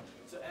them.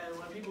 So, and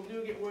when people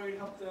do get worried,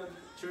 help them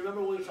to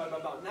remember what we talked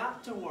about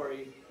not to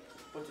worry,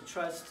 but to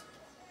trust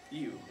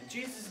you. In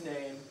Jesus'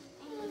 name,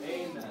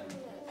 amen.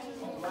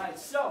 All right,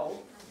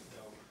 so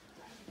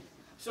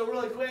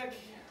really quick,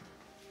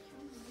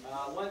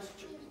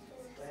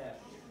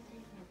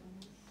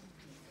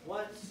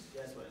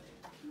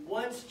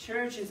 once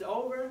church is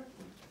over,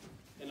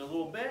 in a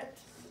little bit,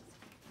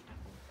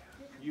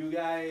 you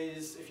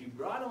guys, if you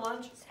brought a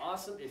lunch,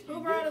 awesome. If you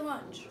Who brought a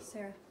lunch?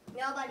 Sarah.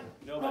 Nobody.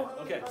 Nobody.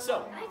 Okay,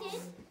 so I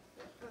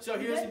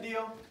did. here's the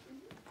deal.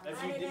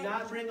 If you did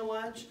not bring a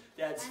lunch,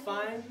 that's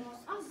fine.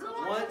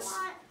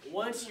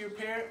 Once your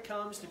parent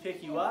comes to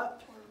pick you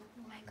up,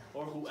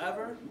 or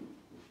whoever,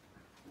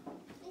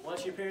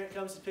 once your parent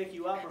comes to pick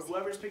you up, or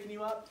whoever's picking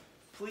you up,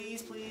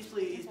 please, please,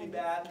 please be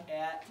back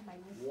at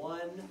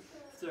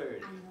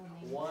 1:30.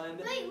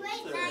 1:30. Wait,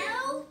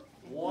 now?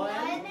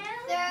 1:30.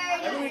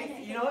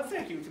 Everybody, you know what?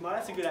 Thank you, Tamara.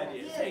 That's a good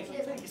idea.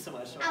 Thank you so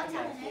much.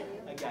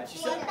 I got you.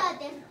 So,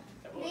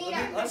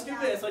 let's do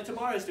this like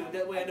Tamara's doing.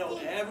 That way I know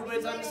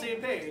everybody's on the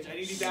same page. I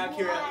need to be back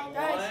here at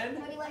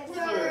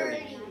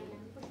 1:30.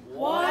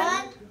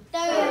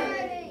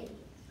 1:30.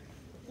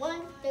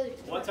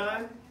 1:30. What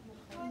time?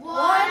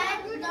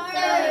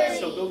 1:30.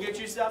 So go get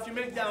yourself your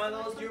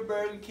McDonald's, your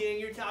Burger King,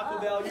 your Taco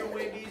Bell, your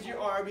Wendy's, your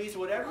Arby's,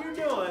 whatever you're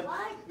doing.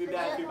 Be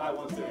back here by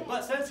 1:30.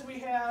 But since we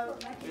have,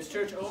 is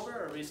church over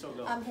or are we still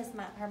going?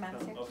 Her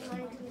mom's here.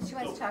 Okay. She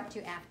wants to talk to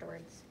you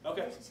afterwards.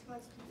 Okay.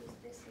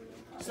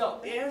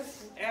 So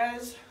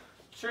as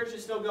church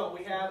is still going,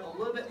 we have a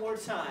little bit more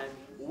time.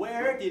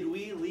 Where did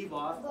we leave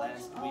off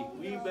last week?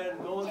 We've been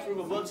going through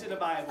the books in the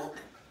Bible.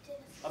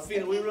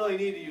 Athena, we really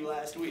needed you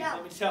last week,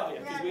 let me tell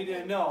you, because we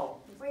didn't know.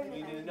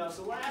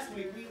 So last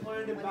week we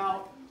learned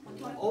about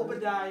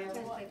Obadiah,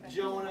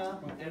 Jonah,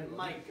 and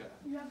Micah.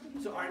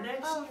 So our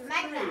next three,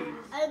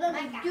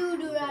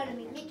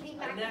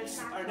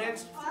 our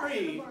next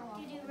three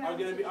are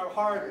going to be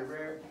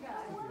harder.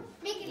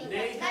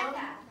 Nahum,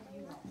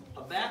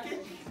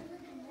 Habakkuk,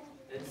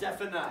 and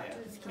Zephaniah.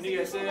 Can you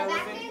guys say that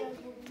with me?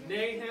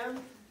 Nahum,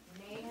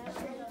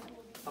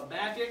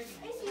 Habakkuk,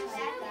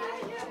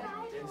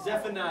 and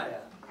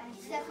Zephaniah.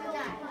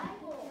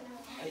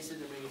 I said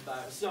the ring of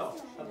fire.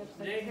 So,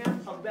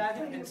 Nahum,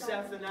 Habakkuk, and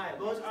Zephaniah.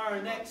 Those are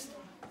our next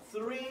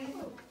three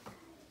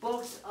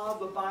books of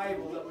the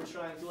Bible that we're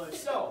trying to learn.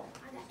 So,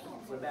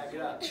 we're back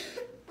it up.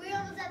 We're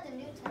almost at the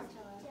New Testament.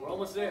 We're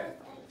almost there.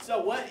 So,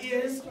 what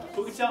is,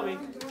 who can tell me?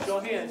 Show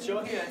of hands, show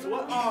of hands.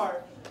 What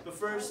are the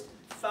first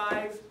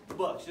 5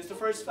 books? Just the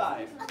first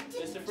 5.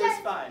 Just the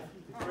first 5.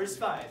 First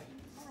 5.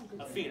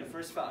 Athena,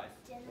 first 5.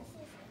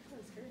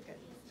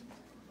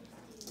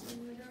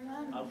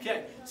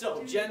 Okay,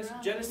 so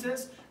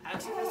Genesis,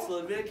 Exodus,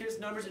 Leviticus,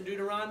 Numbers, and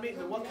Deuteronomy. And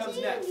then what comes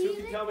next? Who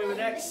can tell me the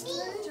next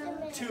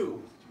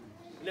 2?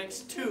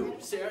 Next 2.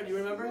 Sarah, do you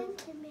remember?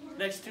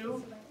 Next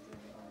 2?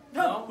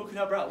 No? Who can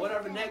help her out? What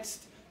are the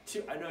next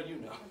 2? I know you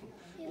know.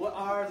 What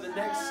are the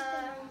next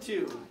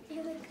 2?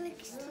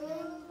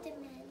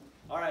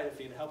 All right,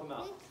 Athena, help them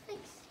out.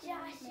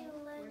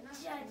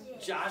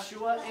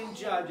 Joshua and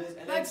Judges,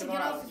 and then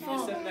tomorrow, you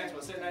just said the next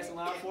one. Say it nice and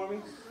loud for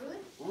me.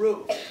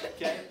 Ruth.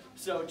 Okay,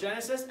 so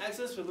Genesis,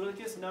 Exodus,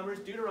 Leviticus, Numbers,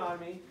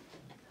 Deuteronomy,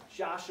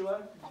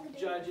 Joshua,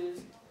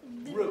 Judges,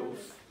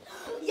 Ruth.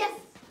 Yes.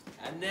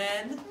 And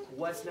then,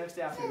 what's next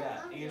after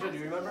that? Angel, do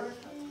you remember?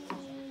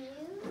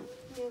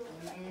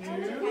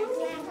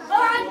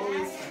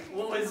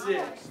 What was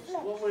it?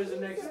 What was the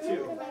next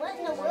 2?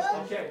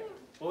 Okay,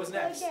 what was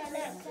next?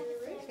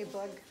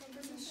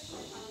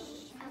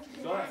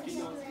 Go ahead, keep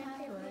going.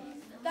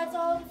 That's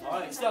all. All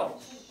right, so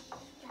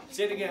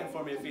say it again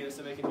for me, Athena,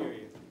 so they can hear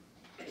you.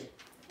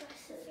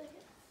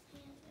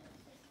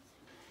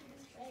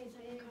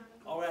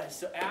 All right,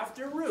 so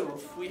after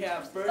Ruth, we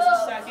have 1st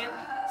and 2nd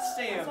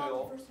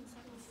Samuel,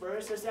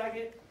 1st and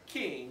 2nd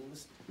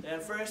Kings,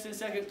 and 1st and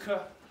 2nd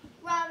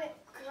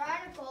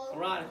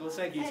Chronicles.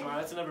 Thank you, Tamara.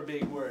 That's another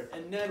big word.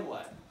 And then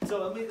what?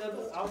 So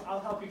I'll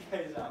help you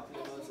guys out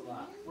because I know it's a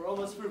lot. We're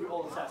almost through the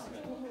Old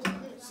Testament.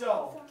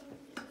 So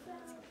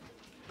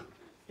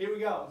here we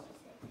go.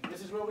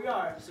 This is where we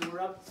are. So we're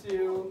up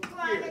to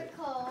here.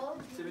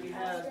 So we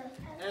have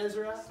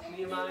Ezra,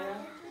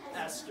 Nehemiah,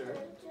 Esther.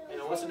 And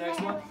what's the next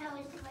one?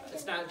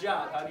 It's not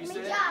Job. How do you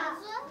say it?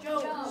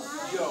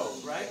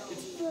 Job, right?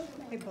 It's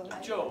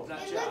Job, not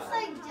Job. It looks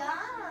like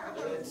Job.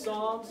 And then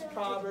Psalms,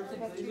 Proverbs,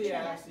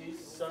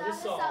 Ecclesiastes, Song of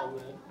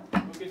Solomon.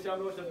 Who can tell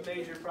me what the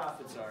major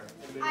prophets are?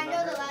 I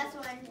know the last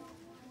one.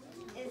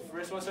 The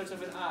first one starts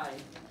with an I.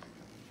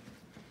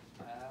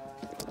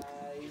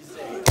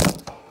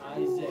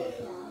 Isaiah.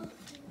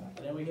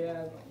 And then we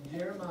have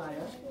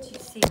Jeremiah. Do you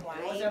see why?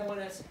 What's that one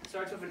that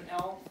starts with an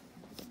L?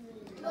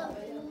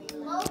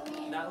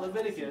 Not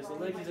Leviticus.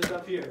 Leviticus is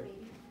up here.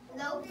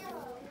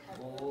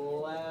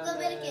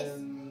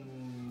 Leviticus.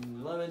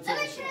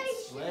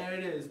 Lamentations. There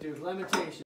it is, dude. Lamentations.